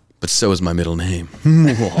 But so is my middle name.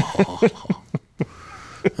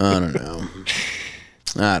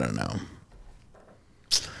 I don't know.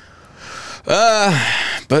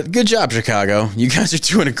 But good job, Chicago. You guys are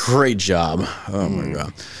doing a great job. Oh my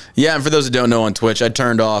God. Yeah, and for those that don't know, on Twitch, I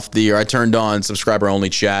turned on subscriber only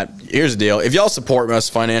chat. Here's the deal. If y'all support us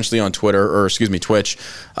financially on Twitch,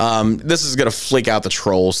 this is gonna flake out the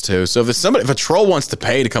trolls too. So if a troll wants to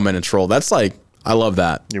pay to come in and troll, that's like, I love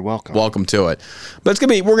that. You're welcome. Welcome to it. But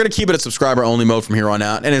we're gonna keep it at subscriber only mode from here on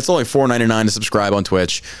out, and it's only $4.99 to subscribe on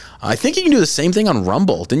Twitch. I think you can do the same thing on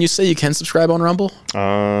Rumble. Didn't you say you can subscribe on Rumble?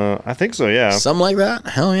 I think so, yeah. Something like that?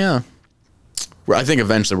 Hell yeah. I think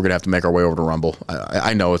eventually we're going to have to make our way over to Rumble.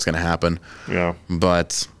 I know it's going to happen. Yeah.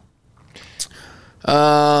 But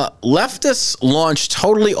leftists launch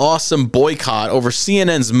totally awesome boycott over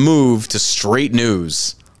CNN's move to straight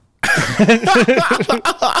news. You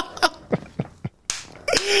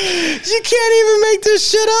can't even make this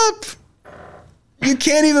shit up. You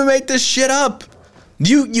can't even make this shit up.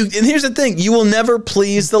 And here's the thing. You will never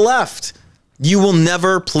please the left. You will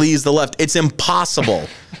never please the left. It's impossible.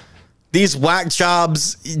 These whack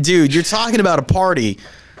jobs, dude, you're talking about a party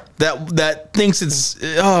that thinks it's,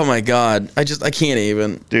 oh my God. I can't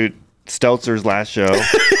even. Dude, Steltzer's last show.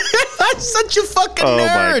 That's such a fucking nerd.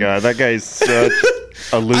 Oh my God. That guy's such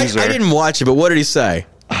a loser. I didn't watch it, but what did he say?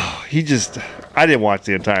 I didn't watch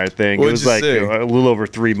the entire thing. What'd it was you like say? A little over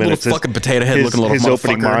 3 minutes. Little fucking potato head looking little motherfucker. His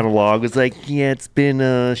opening monologue was like, yeah, it's been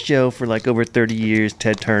a show for like over 30 years.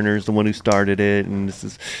 Ted Turner's the one who started it, and this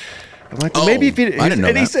is. I'm like, well, maybe if he. I didn't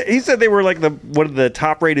know that. He said they were like one of the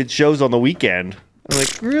top rated shows on the weekend. I'm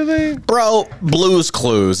like, really? Bro, Blue's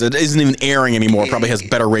Clues. It isn't even airing anymore. Probably has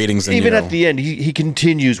better ratings than even at the end, he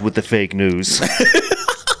continues with the fake news.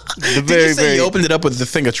 Did you say he opened it up with the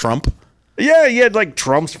thing of Trump? Yeah, he had like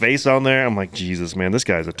Trump's face on there. I'm like, Jesus, man, this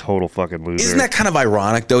guy's a total fucking loser. Isn't that kind of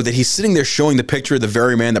ironic, though, that he's sitting there showing the picture of the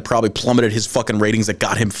very man that probably plummeted his fucking ratings that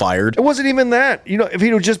got him fired? It wasn't even that. If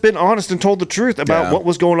he'd just been honest and told the truth about what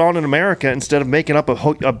was going on in America instead of making up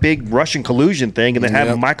a big Russian collusion thing and then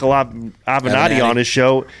having Michael Avenatti on his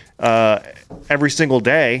show every single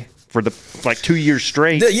day for the 2 years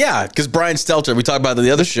straight. Yeah, because Brian Stelter, we talked about it in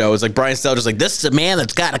the other show, is like Brian Stelter's like, this is a man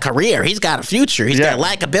that's got a career. He's got a future. He's got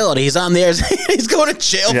likability. He's on there. He's going to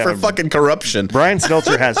jail for fucking corruption. Brian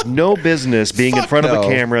Stelter has no business being in front of a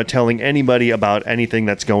camera telling anybody about anything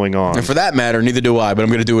that's going on. And for that matter, neither do I, but I'm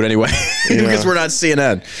going to do it anyway because we're not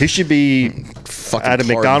CNN. He should be at a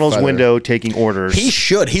McDonald's window taking orders. He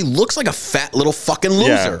should. He looks like a fat little fucking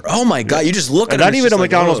loser. Yeah. Oh my God. You just look at him. Not even a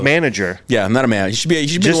McDonald's manager. Yeah, not a man. He should be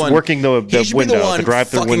the one working the window, the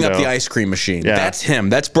drive-through window. Fucking up the ice cream machine. Yeah. That's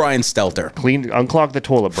him. That's Brian Stelter. Unclog the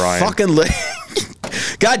toilet, Brian.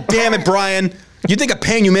 God damn it, Brian. You think I'm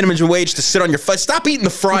paying you minimum wage to sit on your stop eating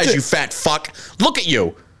the fries, you fat fuck. Look at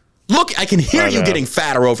you. Look, I can hear you getting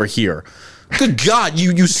fatter over here. Good God,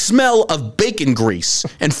 you smell of bacon grease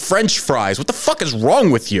and French fries. What the fuck is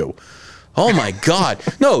wrong with you? Oh my God.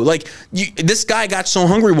 No, this guy got so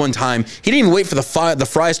hungry one time, he didn't even wait for the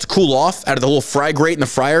fries to cool off out of the little fry grate in the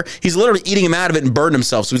fryer. He's literally eating them out of it and burned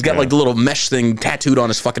himself. So he's got the little mesh thing tattooed on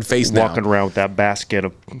his fucking face now. Walking around with that basket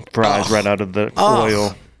of fries right out of the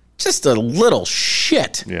oil. Just a little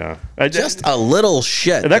shit. Yeah. Just a little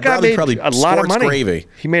shit. That guy made probably a lot of money. Gravy.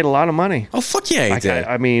 He made a lot of money. Oh, fuck yeah, he did.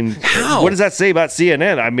 I mean, how? What does that say about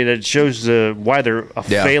CNN? I mean, it shows why they're a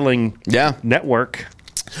failing network.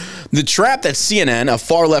 The trap that CNN, a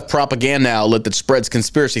far-left propaganda outlet that spreads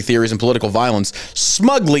conspiracy theories and political violence,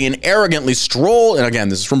 smugly and arrogantly stroll, and again,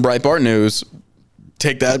 this is from Breitbart News,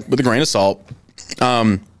 take that with a grain of salt,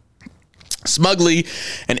 smugly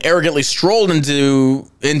and arrogantly strolled into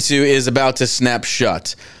is about to snap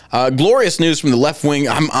shut. Glorious news from the left wing.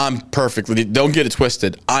 I'm perfectly, don't get it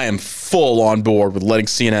twisted. I am full on board with letting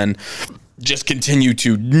CNN just continue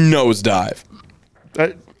to nosedive.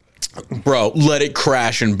 Bro, let it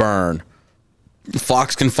crash and burn.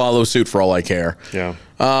 Fox can follow suit for all I care. Yeah.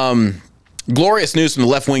 Glorious news from the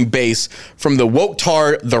left-wing base from the woke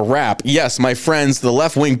tar, the rap. Yes, my friends, the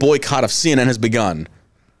left-wing boycott of CNN has begun.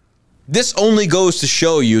 This only goes to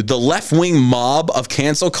show you the left-wing mob of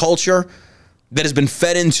cancel culture that has been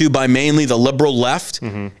fed into by mainly the liberal left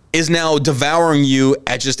is now devouring you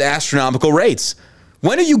at just astronomical rates.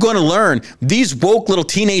 When are you going to learn these woke little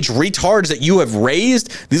teenage retards that you have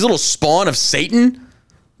raised, these little spawn of Satan?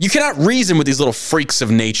 You cannot reason with these little freaks of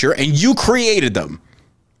nature, and you created them.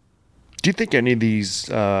 Do you think any of these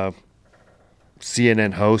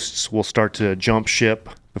CNN hosts will start to jump ship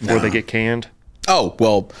before they get canned? Oh,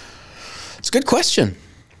 well, it's a good question.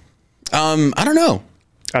 I don't know.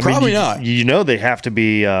 Probably not. You know they have to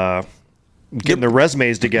be getting their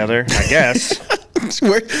resumes together, I guess.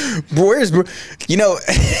 Where's you know...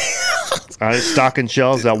 stocking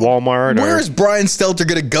shelves at Walmart. Where's Brian Stelter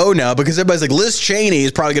going to go now? Because everybody's like, Liz Cheney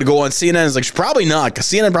is probably going to go on CNN. It's like, she's probably not, because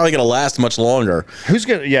CNN probably going to last much longer. Who's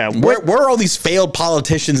going to, Where are all these failed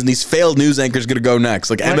politicians and these failed news anchors going to go next?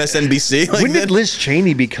 Like MSNBC? Like, when did Liz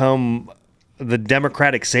Cheney become the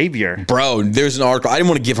Democratic savior? Bro, there's an article. I didn't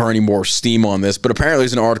want to give her any more steam on this, but apparently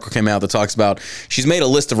there's an article came out that talks about she's made a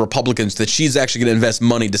list of Republicans that she's actually going to invest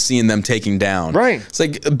money to seeing them taking down. Right. It's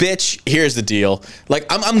like, bitch, here's the deal. Like,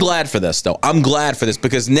 I'm glad for this, though. I'm glad for this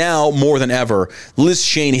because now, more than ever, Liz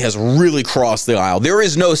Cheney has really crossed the aisle. There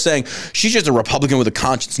is no saying she's just a Republican with a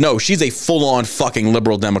conscience. No, she's a full-on fucking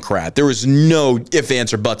liberal Democrat. There is no ifs,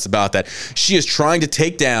 ands, or buts about that. She is trying to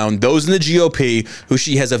take down those in the GOP who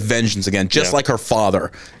she has a vengeance against, just like her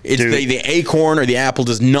father. It's the acorn or the apple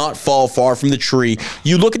does not fall far from the tree.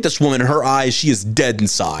 You look at this woman in her eyes, she is dead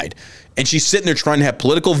inside. And she's sitting there trying to have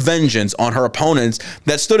political vengeance on her opponents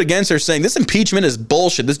that stood against her, saying this impeachment is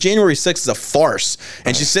bullshit. This January 6th is a farce.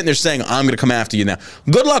 And she's sitting there saying, I'm going to come after you now.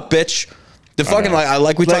 Good luck, bitch. The fucking,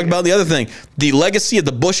 like we talked about the other thing. The legacy of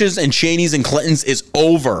the Bushes and Cheneys and Clintons is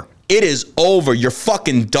over. It is over. You're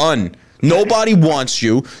fucking done. Nobody wants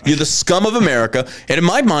you. You're the scum of America. And in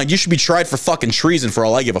my mind, you should be tried for fucking treason for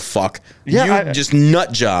all I give a fuck. Yeah, you just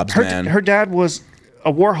nut jobs, man. Her dad was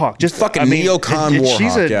a war hawk. Just fucking neocon war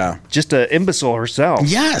she's hawk, just an imbecile herself.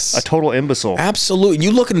 Yes. A total imbecile. Absolutely.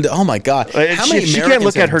 You look into, oh my God. How many Americans she can't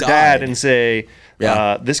look at her dad and say,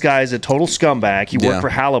 this guy's a total scumbag. He worked for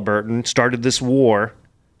Halliburton, started this war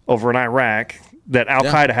over in Iraq. That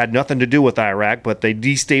Al-Qaeda had nothing to do with Iraq, but they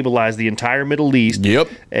destabilized the entire Middle East. Yep.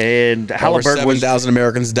 And Halliburton over 7,000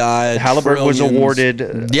 Americans died. Halliburton was awarded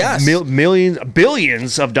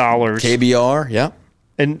billions of dollars. KBR, yeah.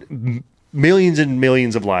 And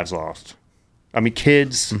millions of lives lost. I mean,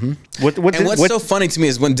 kids. Mm-hmm. What's so funny to me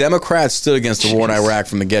is when Democrats stood against the war in Iraq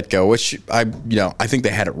from the get-go, which I think they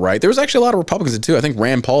had it right. There was actually a lot of Republicans too. I think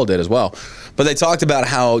Rand Paul did as well. But they talked about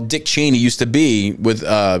how Dick Cheney used to be with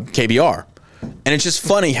KBR. And it's just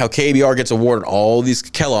funny how KBR gets awarded all these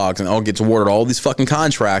Kellogg's and gets awarded all these fucking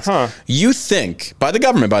contracts. You think, by the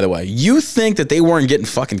government, by the way, you think that they weren't getting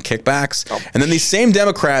fucking kickbacks? And then these same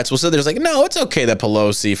Democrats will say there's like, no, it's okay that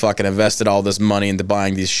Pelosi fucking invested all this money into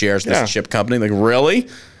buying these shares in this chip company. Like, really?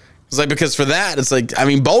 It's like, because for that, it's like, I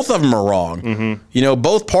mean, both of them are wrong. You know,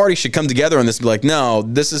 both parties should come together on this and be like, no,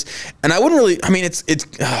 this is, and I wouldn't really, I mean, it's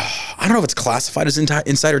I don't know if it's classified as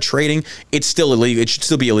insider trading. It's still illegal. It should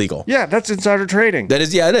still be illegal. Yeah, that's insider trading. That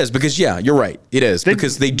is, it is, because you're right. It is,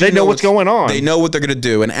 because they know what's going on. They know what they're going to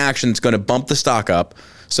do. An action that's going to bump the stock up.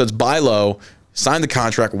 So it's buy low, sign the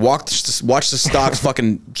contract, watch the stocks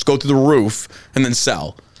fucking go through the roof, and then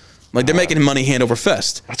sell. Like, they're making money hand over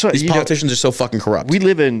fist. That's what, these politicians are so fucking corrupt. We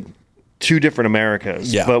live in two different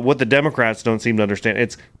Americas. Yeah. But what the Democrats don't seem to understand,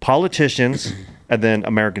 it's politicians and then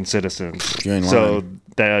American citizens. So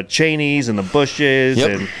the Cheneys and the Bushes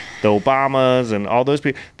and the Obamas and all those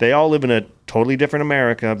people, they all live in a totally different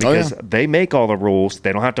America because they make all the rules.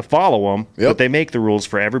 They don't have to follow them, but they make the rules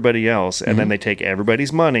for everybody else. And then they take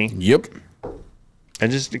everybody's money.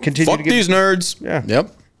 And just continue to get these nerds. Yeah.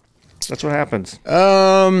 That's what happens.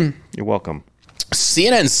 You're welcome.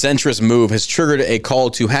 CNN's centrist move has triggered a call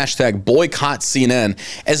to hashtag boycott CNN,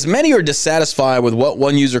 as many are dissatisfied with what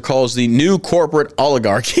one user calls the new corporate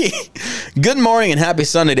oligarchy. Good morning and happy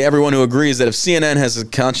Sunday to everyone who agrees that if CNN has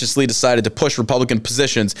consciously decided to push Republican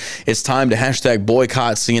positions, it's time to hashtag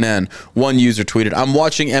boycott CNN. One user tweeted, I'm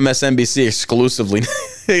watching MSNBC exclusively.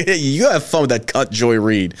 You have fun with that cunt Joy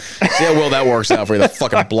Reid. See how well that works out for you, the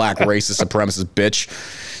fucking black racist supremacist bitch.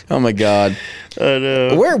 Oh my God.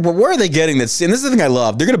 Where are they getting this? And this is the thing I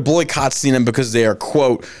love. They're going to boycott CNN because they are,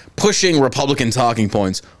 quote, pushing Republican talking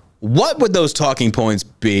points. What would those talking points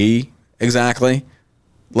be exactly?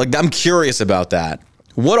 Like, I'm curious about that.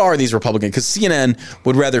 What are these Republicans? Because CNN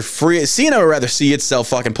would rather see itself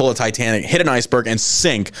fucking pull a Titanic, hit an iceberg, and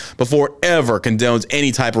sink before ever condones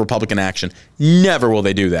any type of Republican action. Never will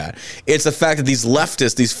they do that. It's the fact that these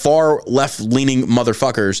leftists, these far left-leaning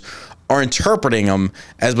motherfuckers, are interpreting them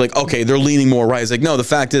as like, okay, they're leaning more right. It's like, no, the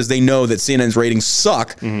fact is they know that CNN's ratings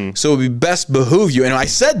suck, so it would be best behoove you. And I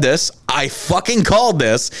said this, I fucking called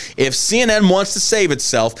this. If CNN wants to save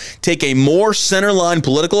itself, take a more center-line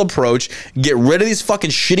political approach, get rid of these fucking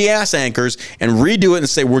shitty-ass anchors, and redo it and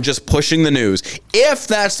say, we're just pushing the news. If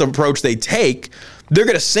that's the approach they take, they're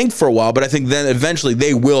going to sink for a while, but I think then eventually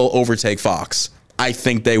they will overtake Fox. I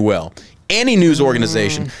think they will. Any news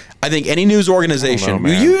organization, I think any news organization,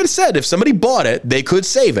 you even said if somebody bought it, they could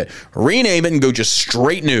save it, rename it, and go just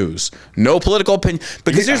straight news. No political opinion.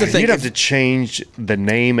 Because here's the thing. You'd have to change the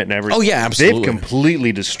name and everything. Oh, yeah, absolutely. They've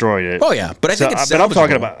completely destroyed it. Oh, yeah. But I think it's but I'm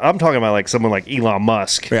talking about like someone like Elon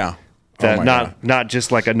Musk. Yeah. Not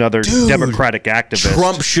just like another Democratic activist.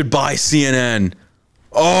 Trump should buy CNN.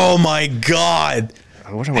 Oh, my God.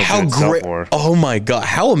 I wonder what how great! For. Oh my God,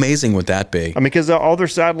 how amazing would that be? I mean, because all their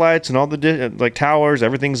satellites and all the like towers,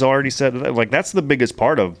 everyth's already set. Like that's the biggest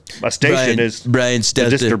part of a station Brian the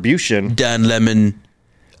distribution. Don Lemon,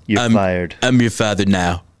 you're fired. I'm your father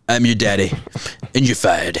now. I'm your daddy, and you're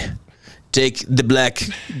fired. Take the black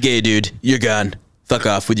gay dude. You're gone. Fuck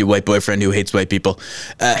off with your white boyfriend who hates white people,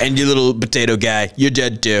 and your little potato guy. You're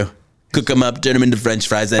dead too. Cook him up, turn him into French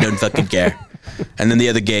fries. I don't fucking care. And then the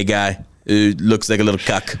other gay guy. Who looks like a little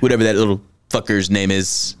cuck, whatever that little fucker's name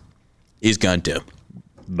is, he's gone too.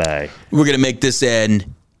 Bye. We're going to make this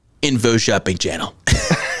an info shopping channel.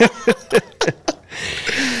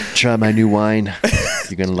 Try my new wine.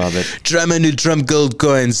 You're going to love it. Try my new Trump gold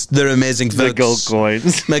coins. They're amazing, folks. The gold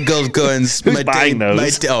coins. My gold coins. Who's buying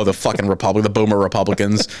those? The fucking the boomer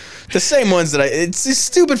Republicans. The same ones that it's these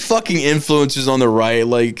stupid fucking influencers on the right.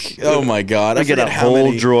 Like, oh my God. I get a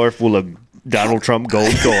whole drawer full of Donald Trump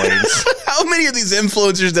gold coins. How many of these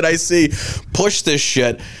influencers did I see push this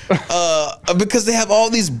shit? Because they have all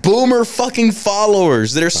these boomer fucking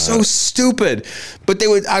followers that are so stupid. But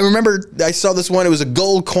I remember I saw this one, it was a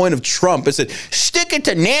gold coin of Trump. It said, stick it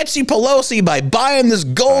to Nancy Pelosi by buying this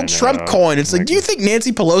gold Trump coin. It's like, do you think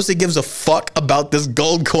Nancy Pelosi gives a fuck about this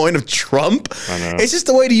gold coin of Trump? It's just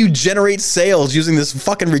a way to generate sales using this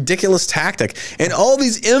fucking ridiculous tactic. And all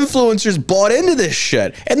these influencers bought into this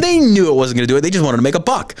shit. And they knew it wasn't going to do it. They just wanted to make a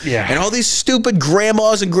buck. Yeah. And all these stupid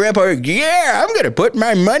grandmas and grandpa are like, yeah, I'm going to put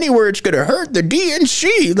my money where it's going to hurt the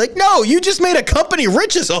DNC. Like, no, you just made a company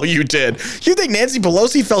rich is all you did. You think Nancy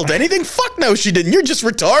Pelosi felt anything? Fuck no, she didn't. You're just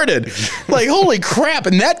retarded. Like, holy crap.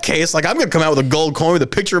 In that case, like, I'm going to come out with a gold coin with a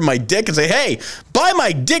picture of my dick and say, hey, buy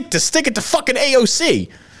my dick to stick it to fucking AOC.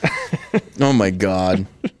 Oh, my God.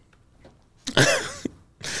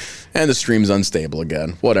 And the stream's unstable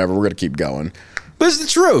again. Whatever, we're going to keep going. But it's the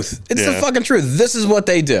truth. It's the fucking truth. This is what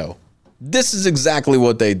they do. This is exactly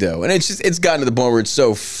what they do. And it's gotten to the point where it's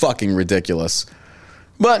so fucking ridiculous.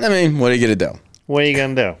 But, I mean, what are you going to do? What are you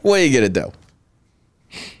going to do? What are you going to do?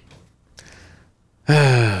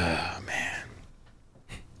 Oh, man.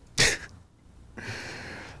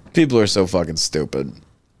 People are so fucking stupid.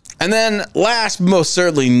 And then, last, most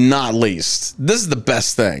certainly not least, this is the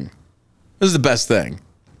best thing. This is the best thing.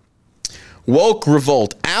 Woke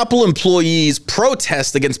revolt. Apple employees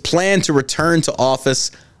protest against plan to return to office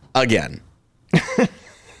again.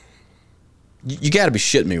 You got to be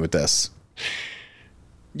shitting me with this.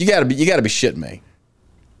 You got to be shitting me.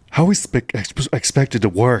 How is expected to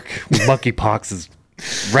work when monkeypox is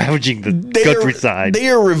ravaging the countryside? They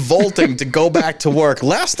are revolting to go back to work.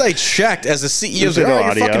 Last I checked, as a CEO,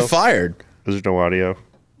 you're fucking fired. Is there no audio?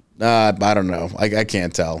 I don't know. I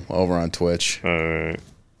can't tell over on Twitch. All right.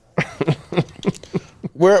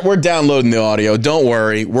 We're downloading the audio. Don't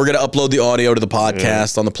worry. We're going to upload the audio to the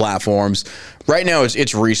podcast on the platforms. Right now, it's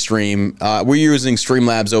Restream. We're using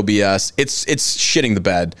Streamlabs OBS. It's shitting the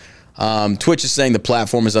bed. Twitch is saying the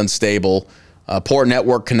platform is unstable. Poor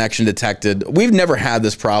network connection detected. We've never had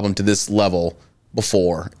this problem to this level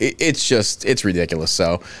before. It's ridiculous.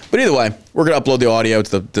 So, but either way, we're gonna upload the audio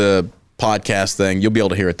to the podcast thing. You'll be able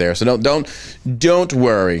to hear it there. So don't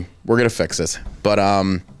worry. We're gonna fix it. But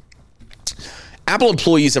Apple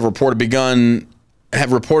employees have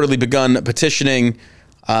reportedly begun petitioning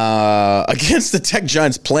against the tech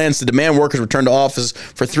giant's plans to demand workers return to office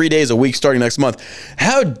for 3 days a week starting next month.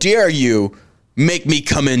 How dare you make me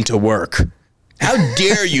come into work? How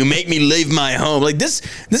dare you make me leave my home? Like this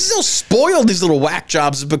is how spoiled these little whack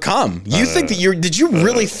jobs have become. You think that did you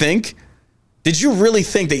really think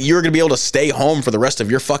that you're going to be able to stay home for the rest of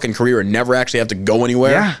your fucking career and never actually have to go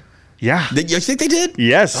anywhere? Yeah. You think they did?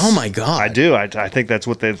 Yes. Oh my God. I do. I think that's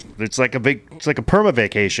what it's like a perma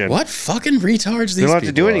vacation. What fucking retards these people They don't have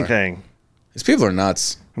to do are. anything. These people are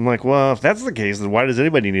nuts. I'm like, well, if that's the case, then why does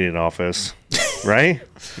anybody need an office? Right?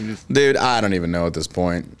 Dude, I don't even know at this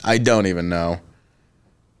point. I don't even know.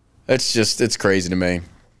 It's crazy to me.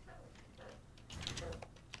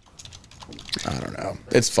 I don't know.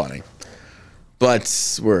 It's funny.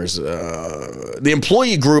 But where's the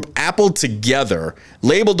employee group Apple Together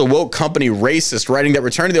labeled the woke company racist, writing that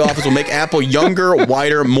return to the office will make Apple younger,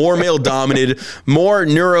 whiter, more male-dominated, more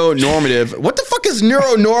neuronormative. What the fuck is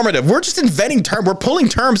neuronormative? We're just inventing terms. We're pulling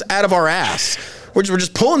terms out of our ass. We're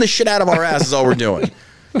just pulling this shit out of our ass is all we're doing.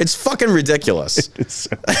 It's fucking ridiculous.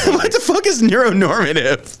 What the fuck is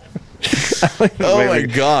neuronormative? Oh my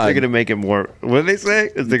God. They're going to make it more, what did they say?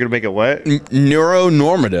 They're going to make it what?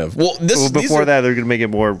 Neuronormative. Well, before that, they're going to make it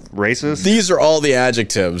more racist? These are all the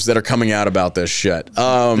adjectives that are coming out about this shit.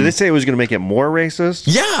 Did they say it was going to make it more racist?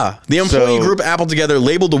 Yeah. The employee group Apple Together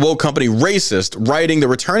labeled the woke company racist, writing that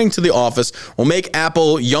returning to the office will make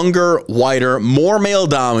Apple younger, whiter, more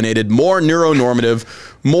male-dominated, more neuronormative,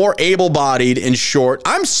 more able-bodied, in short.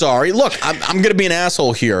 I'm sorry. Look, I'm going to be an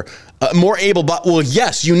asshole here. More able-bodied. Well,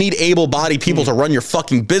 yes, you need able-bodied people to run your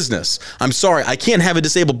fucking business. I'm sorry. I can't have a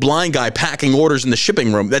disabled blind guy packing orders in the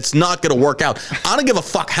shipping room. That's not going to work out. I don't give a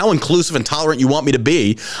fuck how inclusive and tolerant you want me to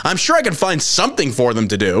be. I'm sure I can find something for them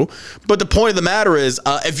to do. But the point of the matter is,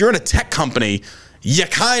 if you're in a tech company, you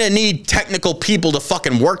kind of need technical people to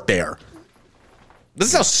fucking work there. This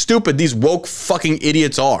is how stupid these woke fucking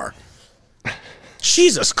idiots are.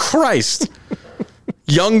 Jesus Christ.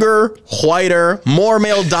 Younger, whiter, more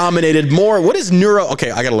male-dominated, more... What is neuro...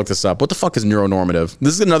 Okay, I gotta look this up. What the fuck is neuronormative?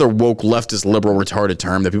 This is another woke, leftist, liberal, retarded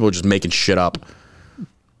term that people are just making shit up.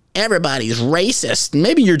 Everybody's racist.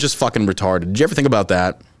 Maybe you're just fucking retarded. Did you ever think about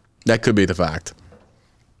that? That could be the fact.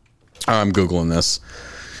 I'm Googling this.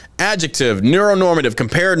 Adjective, neuronormative,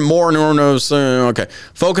 compared more okay.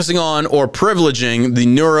 Focusing on or privileging the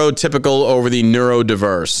neurotypical over the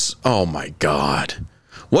neurodiverse. Oh my God.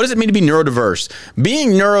 What does it mean to be neurodiverse?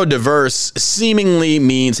 Being neurodiverse seemingly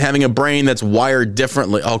means having a brain that's wired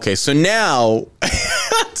differently. Okay, so now,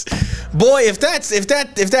 boy, if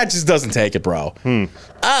that just doesn't take it, bro. So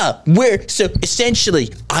essentially,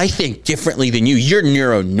 I think differently than you. You're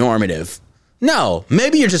neuronormative. No,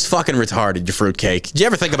 maybe you're just fucking retarded, you fruitcake. Did you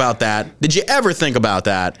ever think about that? Did you ever think about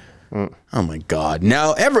that? Oh my God.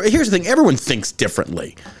 Now, here's the thing. Everyone thinks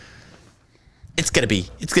differently. It's gonna be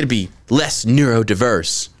less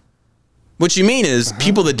neurodiverse. What you mean is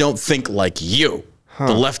people that don't think like you,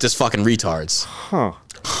 the leftist fucking retards.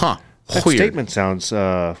 That Weird. statement sounds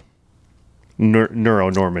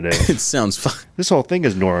neuronormative. It sounds fun. This whole thing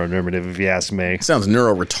is neuronormative, if you ask me. It sounds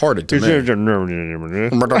neuro-retarded to me. I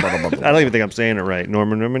don't even think I'm saying it right.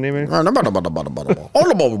 Normative? I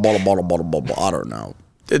don't know.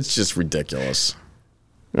 It's just ridiculous.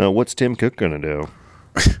 What's Tim Cook gonna do?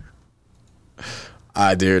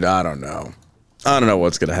 Dude, I don't know. I don't know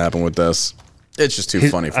what's going to happen with this. It's just too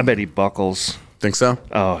funny. I bet he buckles. Think so?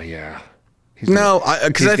 Oh, yeah. No,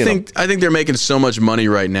 because I think they're making so much money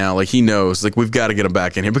right now. Like, he knows. Like, we've got to get him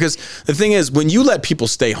back in here. Because the thing is, when you let people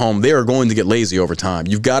stay home, they are going to get lazy over time.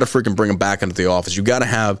 You've got to freaking bring them back into the office. You've got to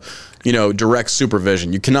have, direct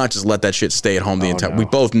supervision. You cannot just let that shit stay at home the entire... No. We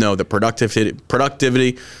both know that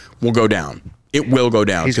productivity will go down. It will go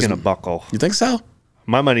down. He's going to buckle. You think so?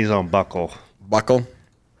 My money's on buckle. Buckle?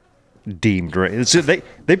 Deemed racist.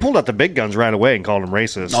 They pulled out the big guns right away and called him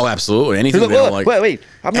racist. Oh, absolutely. Anything they don't like. Wait.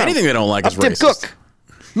 Anything they don't like is racist. Tim Cook.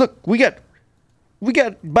 Look, we got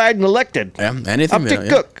Biden elected. Yeah, anything. I'm Tim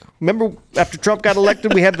Cook. Remember after Trump got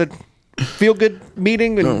elected, we had the feel-good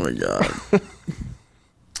meeting? Oh, my God.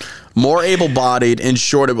 More able-bodied. In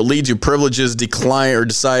short, it will lead to privileges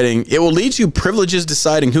deciding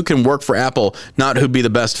who can work for Apple, not who'd be the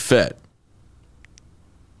best fit.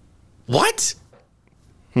 What?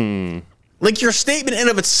 Like, your statement in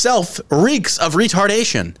of itself reeks of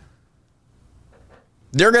retardation.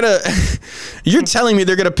 You're telling me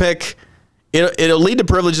they're gonna pick It'll lead to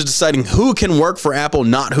privileges deciding who can work for Apple,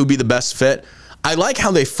 not who be the best fit. I like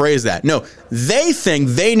how they phrase that. No, they think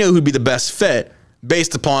they know who'd be the best fit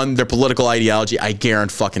based upon their political ideology. I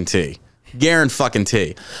guarantee.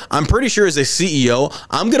 I'm pretty sure as a CEO,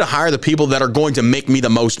 I'm going to hire the people that are going to make me the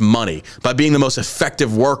most money by being the most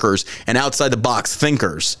effective workers and outside the box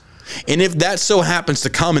thinkers. And if that so happens to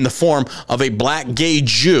come in the form of a black gay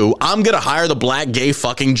Jew, I'm going to hire the black gay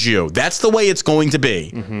fucking Jew. That's the way it's going to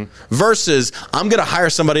be. Mm-hmm. Versus I'm going to hire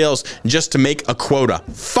somebody else just to make a quota.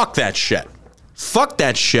 Fuck that shit.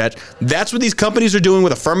 That's what these companies are doing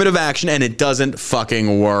with affirmative action, and it doesn't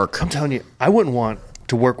fucking work. I'm telling you, I wouldn't want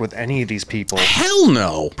to work with any of these people. Hell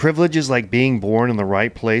no. Privileges like being born in the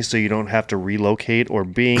right place so you don't have to relocate, or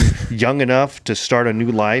being young enough to start a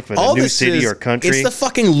new life in a new city or country. It's the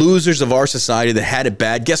fucking losers of our society that had it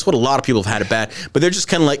bad. Guess what? A lot of people have had it bad, but they're just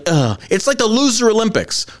kind of like, it's like the loser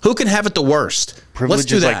Olympics. Who can have it the worst?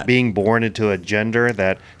 Privileges like being born into a gender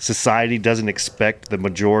that society doesn't expect the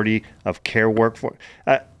majority of care work for.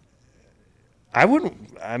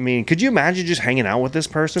 Could you imagine just hanging out with this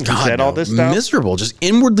person who said all this stuff? Miserable, just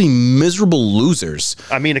inwardly miserable losers.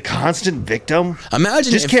 I mean, a constant victim.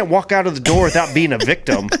 Imagine just can't walk out of the door without being a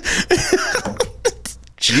victim.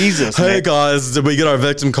 Jesus. Hey, man. Guys, did we get our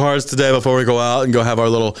victim cards today before we go out and go have our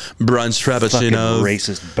little brunch frappuccinos? Fucking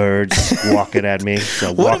racist birds walking at me.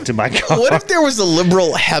 So walk to my car. What if there was a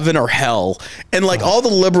liberal heaven or hell, and like all the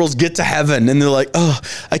liberals get to heaven and they're like, oh,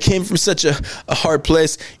 I came from such a hard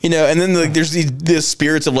place, and then like there's these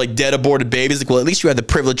spirits of like dead aborted babies. Like, well, at least you had the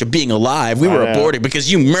privilege of being alive. We were aborted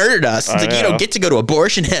because you murdered us. It's like, you don't get to go to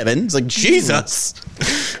abortion heaven. It's like, Jesus.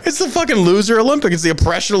 It's the fucking loser Olympics. It's the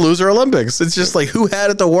oppression of loser Olympics. It's just like, who had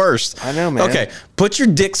it the worst? I know, man. Okay, put your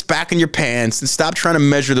dicks back in your pants and stop trying to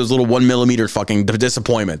measure those little 1 millimeter fucking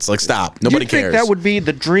disappointments. Like, stop. Nobody cares. You think that would be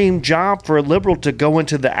the dream job for a liberal, to go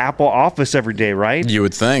into the Apple office every day, right? You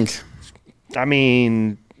would think. I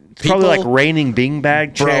mean, it's probably like raining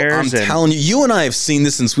beanbag chairs. Bro, I'm telling you, you and I have seen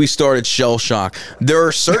this since we started Shell Shock. There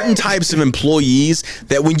are certain types of employees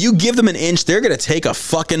that when you give them an inch, they're going to take a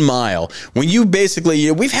fucking mile. When you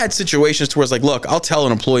basically, we've had situations to where it's like, look, I'll tell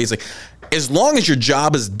an employee, it's like, as long as your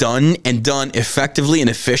job is done and done effectively and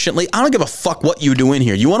efficiently, I don't give a fuck what you do in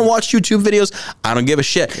here. You want to watch YouTube videos? I don't give a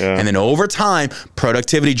shit. Yeah. And then over time,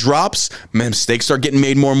 productivity drops, mistakes start getting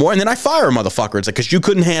made more and more, and then I fire a motherfucker. It's like, because you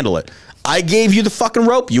couldn't handle it. I gave you the fucking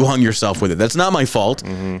rope. You hung yourself with it. That's not my fault.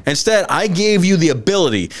 Mm-hmm. Instead, I gave you the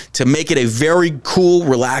ability to make it a very cool,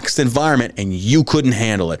 relaxed environment, and you couldn't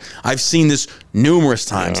handle it. I've seen this numerous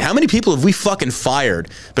times. Yeah. How many people have we fucking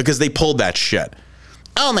fired because they pulled that shit?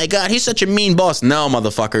 Oh my God, he's such a mean boss. No,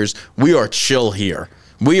 motherfuckers, we are chill here.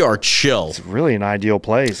 We are chill. It's really an ideal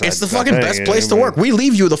place. It's the fucking best place to work. We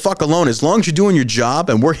leave you the fuck alone. As long as you're doing your job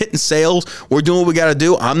and we're hitting sales, we're doing what we got to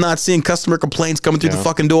do. I'm not seeing customer complaints coming through the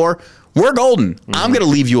fucking door. We're golden. Mm-hmm. I'm going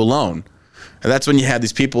to leave you alone. And that's when you have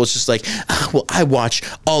these people. It's just like, well, I watch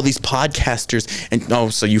all these podcasters.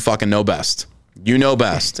 And so you fucking know best. You know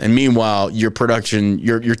best. And meanwhile, your production,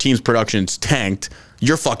 your team's production's tanked.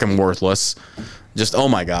 You're fucking worthless. Just, oh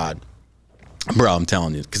my God. Bro, I'm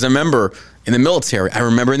telling you. Because I remember in the military, I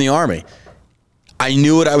remember in the Army, I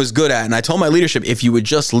knew what I was good at. And I told my leadership, if you would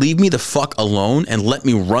just leave me the fuck alone and let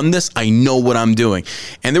me run this, I know what I'm doing.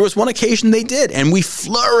 And there was one occasion they did. And we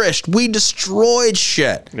flourished. We destroyed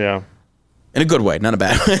shit. Yeah. In a good way, not a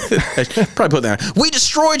bad way. Probably put that on. We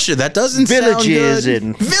destroyed shit. That doesn't sound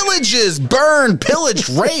good. Villages burned, pillaged,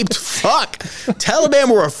 raped. Fuck.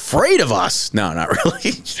 Taliban were afraid of us. No, not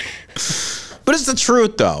really. But it's the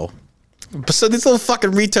truth, though. So these little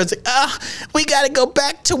fucking retards, like, we got to go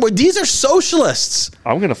back to where these are socialists.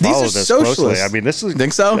 I'm going to follow this closely. I mean, this is.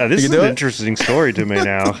 Think so? This is an interesting story to me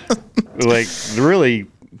now. Like, really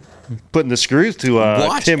putting the screws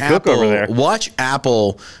to Tim Cook over there. Watch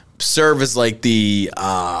Apple serve as like the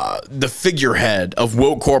figurehead of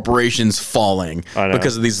woke corporations falling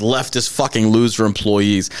because of these leftist fucking loser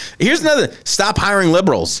employees. Here's another: stop hiring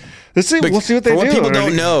liberals. We'll see what they do. For what people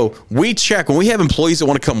don't know, we check when we have employees that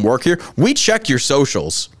want to come work here. We check your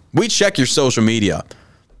socials. We check your social media.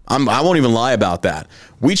 I won't even lie about that.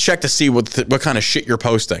 We check to see what kind of shit you're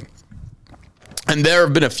posting. And there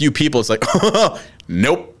have been a few people. It's like,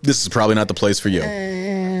 nope, this is probably not the place for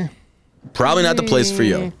you. Probably not the place for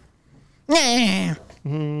you.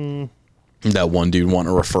 That one dude wanted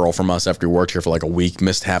a referral from us after he worked here for like a week,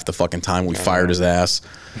 missed half the fucking time. We fired his ass.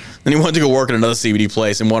 Then he wanted to go work at another CBD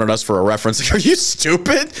place and wanted us for a reference. Like, are you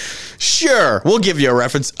stupid? Sure, we'll give you a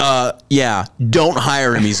reference. Yeah, don't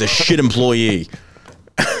hire him. He's a shit employee.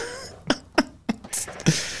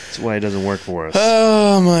 That's why it doesn't work for us.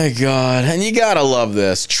 Oh my God. And you gotta love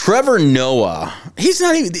this. Trevor Noah. He's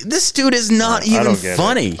not even, this dude is not even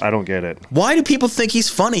funny. I don't get it. Why do people think he's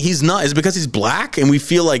funny? He's not. Is it because he's black and we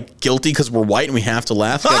feel like guilty because we're white and we have to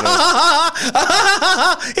laugh?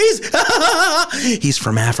 He's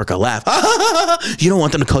from Africa. Laugh. You don't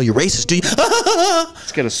want them to call you racist, do you?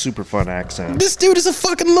 He's got a super fun accent. This dude is a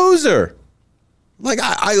fucking loser. Like,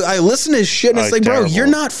 I listen to his shit and it's like, terrible. bro, you're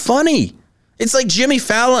not funny. It's like Jimmy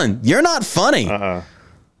Fallon. You're not funny.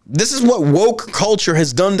 This is what woke culture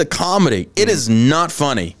has done to comedy. It is not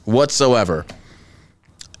funny whatsoever.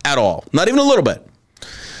 At all. Not even a little bit.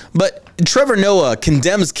 But Trevor Noah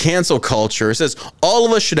condemns cancel culture. Says all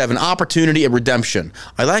of us should have an opportunity at redemption.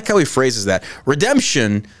 I like how he phrases that.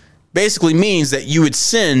 Redemption basically means that you had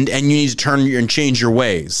sinned and you need to turn and change your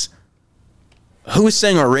ways. Who is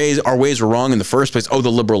saying our ways were wrong in the first place? Oh,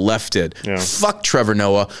 the liberal left did. Yeah. Fuck Trevor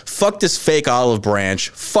Noah. Fuck this fake olive branch.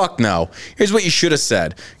 Fuck no. Here's what you should have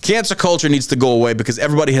said. Cancel culture needs to go away because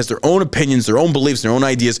everybody has their own opinions, their own beliefs, their own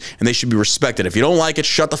ideas, and they should be respected. If you don't like it,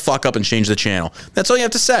 shut the fuck up and change the channel. That's all you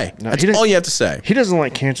have to say. That's all you have to say. He doesn't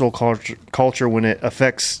like cancel culture when it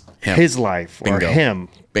affects his life or him.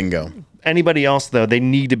 Bingo. Anybody else, though, they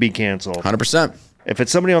need to be canceled. 100%. If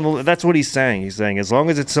it's somebody on the, that's what he's saying. He's saying as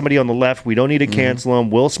long as it's somebody on the left, we don't need to cancel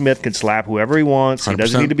him. Will Smith can slap whoever he wants. 100%. He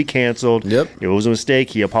doesn't need to be canceled. Yep. It was a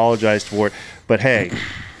mistake. He apologized for it. But hey,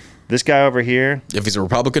 this guy over here, if he's a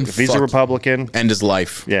Republican, end his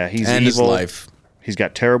life. Yeah, he's end evil. His life. He's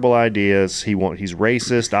got terrible ideas. He's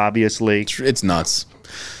racist, obviously. It's nuts.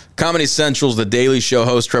 Comedy Central's The Daily Show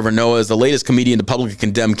host Trevor Noah is the latest comedian to publicly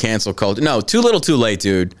condemn cancel culture. No, too little, too late,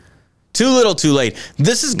 dude. Too little, too late.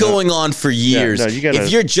 This is going on for years. Yeah,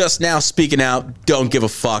 if you're just now speaking out, don't give a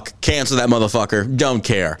fuck. Cancel that motherfucker. Don't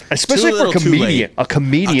care. Especially for a comedian. A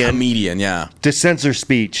comedian, yeah. To censor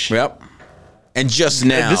speech. Yep. And just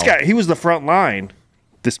now. This guy, he was the front line.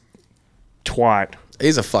 This twat.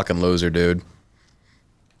 He's a fucking loser, dude.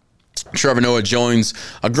 Trevor Noah joins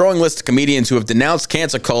a growing list of comedians who have denounced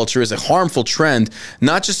cancel culture as a harmful trend,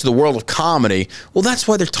 not just to the world of comedy. Well, that's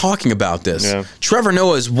why they're talking about this. Yeah. Trevor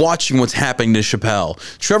Noah is watching what's happening to Chappelle.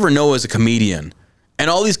 Trevor Noah is a comedian. And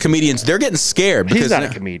all these comedians, they're getting scared. Because, he's not a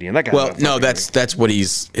comedian. That guy's well, no, that's what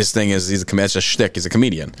his thing is. He's a comedian. That's a shtick. He's a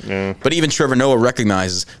comedian. Yeah. But even Trevor Noah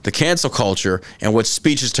recognizes the cancel culture and what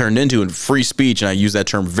speech has turned into, and free speech, and I use that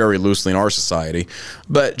term very loosely in our society.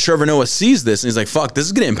 But Trevor Noah sees this, and he's like, fuck, this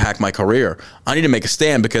is going to impact my career. I need to make a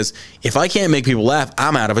stand, because if I can't make people laugh,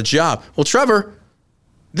 I'm out of a job. Well, Trevor,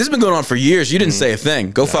 this has been going on for years. You didn't say a thing.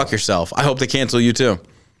 Go fuck yourself. I hope they cancel you too.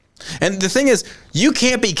 And the thing is, you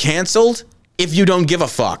can't be canceled if you don't give a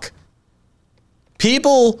fuck.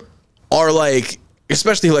 People are like,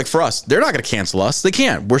 especially like for us, they're not going to cancel us. They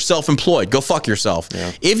can't. We're self-employed. Go fuck yourself.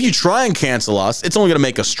 Yeah. If you try and cancel us, it's only going to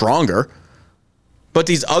make us stronger. But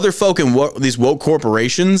these other folk and these woke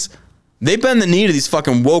corporations, they bend the knee to these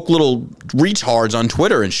fucking woke little retards on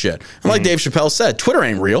Twitter and shit. And like Dave Chappelle said, Twitter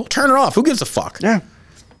ain't real. Turn it off. Who gives a fuck? Yeah.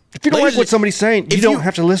 If you don't like what somebody's saying, you don't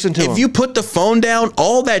have to listen to them. If you put the phone down,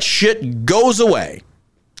 all that shit goes away.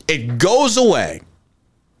 It goes away.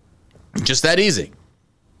 Just that easy.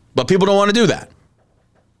 But people don't want to do that.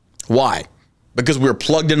 Why? Because we're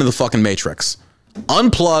plugged into the fucking matrix.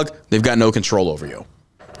 Unplug, they've got no control over you.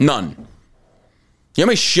 None. You know how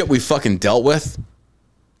many shit we fucking dealt with?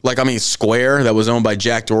 Like, I mean, Square, that was owned by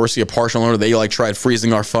Jack Dorsey, a partial owner. They like tried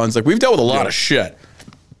freezing our funds. Like, we've dealt with a lot of shit.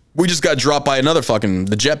 We just got dropped by another fucking,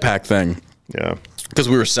 the jetpack thing. Yeah. Because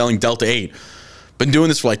we were selling Delta 8. Been doing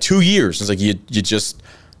this for like 2 years. It's like,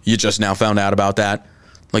 you just now found out about that.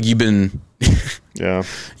 Like, you've been, yeah,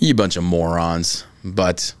 you bunch of morons.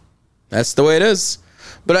 But that's the way it is.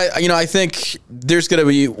 But I think there's gonna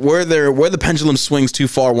be where the pendulum swings too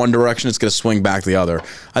far one direction, it's gonna swing back the other.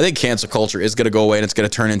 I think cancel culture is gonna go away, and it's gonna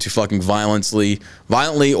turn into fucking violently,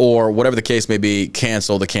 or whatever the case may be,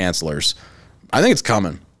 cancel the cancelers. I think it's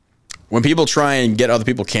coming. When people try and get other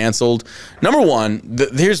people canceled, number one,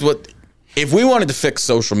 here's what, if we wanted to fix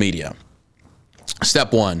social media.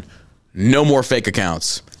 Step one, no more fake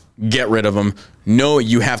accounts. Get rid of them. No,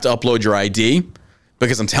 you have to upload your ID,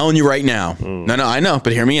 because I'm telling you right now. No, I know,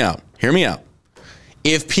 but hear me out. Hear me out.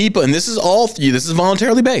 If people, and this is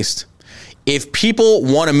voluntarily based. If people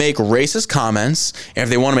want to make racist comments, and if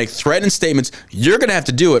they want to make threatening statements, you're going to have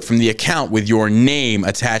to do it from the account with your name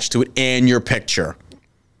attached to it and your picture.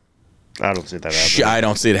 I don't see that happening. I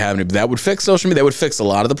don't see it happening, but that would fix social media. That would fix a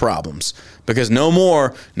lot of the problems, because no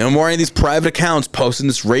more any of these private accounts posting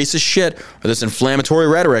this racist shit or this inflammatory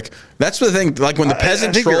rhetoric. That's the thing. Like when the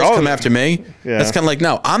peasant trolls come after me, that's kind of like,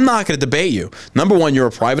 no, I'm not going to debate you. Number one, you're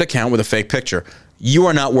a private account with a fake picture. you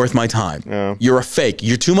are not worth my time. Yeah. You're a fake.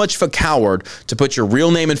 You're too much of a coward to put your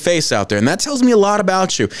real name and face out there. And that tells me a lot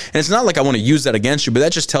about you. And it's not like I want to use that against you, but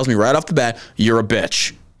that just tells me right off the bat, you're a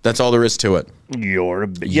bitch. That's all there is to it. You're a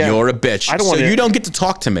bitch. You're a bitch. I don't so want you don't get to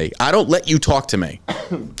talk to me. I don't let you talk to me.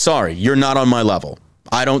 Sorry, you're not on my level.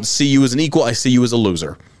 I don't see you as an equal. I see you as a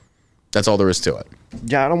loser. That's all there is to it.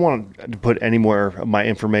 Yeah, I don't want to put any more of my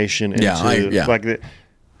information into like the.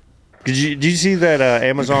 Did you see that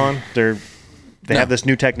Amazon? They have this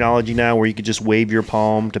new technology now where you could just wave your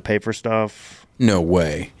palm to pay for stuff. No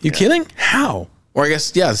way. You kidding? How? Or I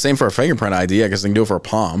guess, the same for a fingerprint ID. I guess they can do it for a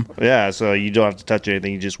palm. Yeah, so you don't have to touch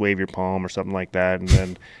anything. You just wave your palm or something like that. And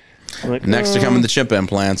then... Like, next to coming the chip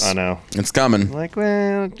implants. I know. It's coming. Like,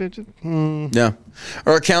 well... Yeah.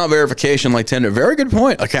 Or account verification like Tinder. Very good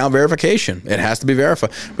point. Account verification. It has to be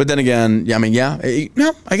verified. But then again,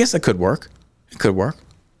 I guess that could work. It could work.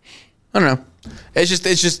 I don't know. It's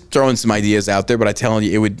just throwing some ideas out there, but I tell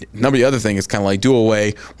you, it would. The other thing is kind of like do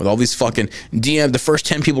away with all these fucking DM. The first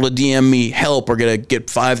 10 people to DM me help are gonna get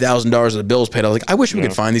 $5,000 of the bills paid. I was like, I wish we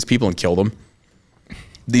could find these people and kill them.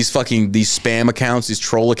 These spam accounts, these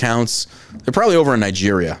troll accounts, they're probably over in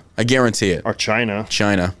Nigeria. I guarantee it. Or China.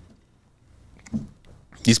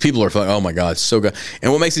 These people are fucking. Oh my god, so good.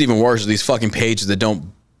 And what makes it even worse is these fucking pages that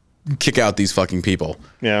don't kick out these fucking people.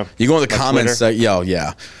 Yeah. You go in the comments,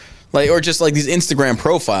 yeah. Like, or just like these Instagram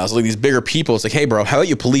profiles, like these bigger people. It's like, hey, bro, how about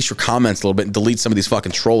you police your comments a little bit and delete some of these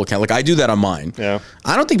fucking troll accounts? Like, I do that on mine. Yeah.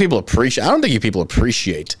 I don't think people appreciate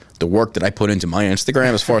the work that I put into my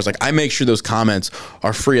Instagram as far as like, I make sure those comments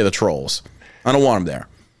are free of the trolls. I don't want them there.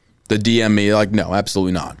 The DM me, like, no,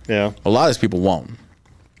 absolutely not. Yeah. A lot of these people won't.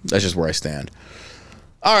 That's just where I stand.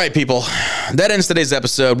 All right, people. That ends today's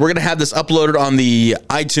episode. We're going to have this uploaded on the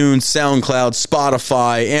iTunes, SoundCloud,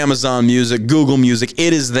 Spotify, Amazon Music, Google Music.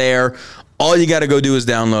 It is there. All you got to go do is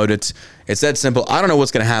download it. It's that simple. I don't know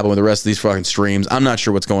what's going to happen with the rest of these fucking streams. I'm not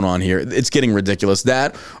sure what's going on here. It's getting ridiculous.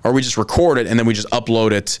 That, or we just record it and then we just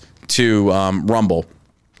upload it to Rumble.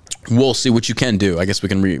 We'll see what you can do. I guess we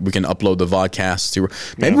can upload the vodcasts to.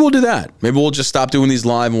 Maybe we'll do that. Maybe we'll just stop doing these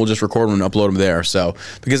live and we'll just record them and upload them there. So,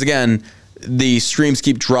 because again, the streams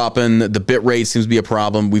keep dropping. The bit rate seems to be a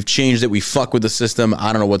problem. We've changed it. We fuck with the system.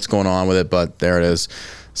 I don't know what's going on with it, but there it is.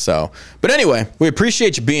 So, but anyway, we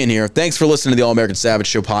appreciate you being here. Thanks for listening to the All American Savage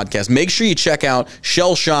Show podcast. Make sure you check out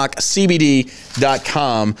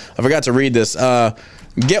shellshockcbd.com. I forgot to read this.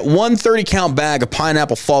 Get 1 30-count bag of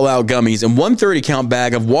pineapple Fallout gummies and 1 30-count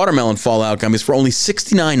bag of watermelon Fallout gummies for only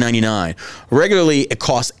 $69.99. Regularly, it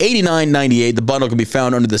costs $89.98. The bundle can be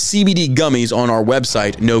found under the CBD gummies on our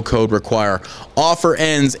website. No code required. Offer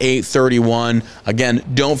ends 8/31. Again,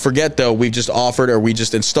 don't forget, though, we just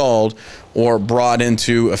installed or brought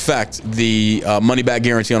into effect the money-back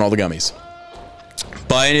guarantee on all the gummies.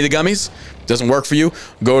 Buy any of the gummies. Doesn't work for you,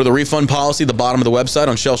 go to the refund policy at the bottom of the website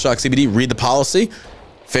on Shell Shock CBD. Read the policy.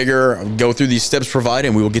 Go through these steps provided,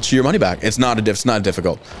 and we will get you your money back. It's not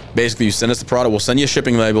difficult. Basically, you send us the product, we'll send you a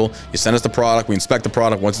shipping label. You send us the product, we inspect the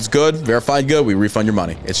product. Once it's good, verified good, we refund your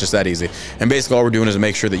money. It's just that easy. And basically, all we're doing is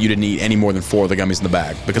make sure that you didn't eat any more than 4 of the gummies in the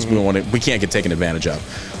bag because we can't get taken advantage of.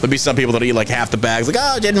 There'll be some people that eat like half the bags, like,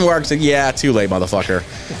 oh, it didn't work. It's like, yeah, too late, motherfucker.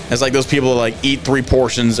 It's like those people that like eat 3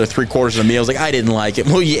 portions or 3/4 of the meal. It's like, I didn't like it.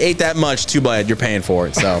 Well, you ate that much, too bad. You're paying for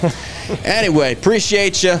it. So, anyway,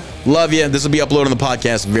 appreciate you, love you. This will be uploaded on the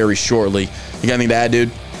podcast very shortly. You got anything to add,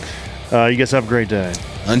 dude? You guys have a great day.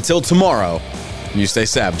 Until tomorrow, you stay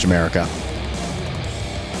savage, America.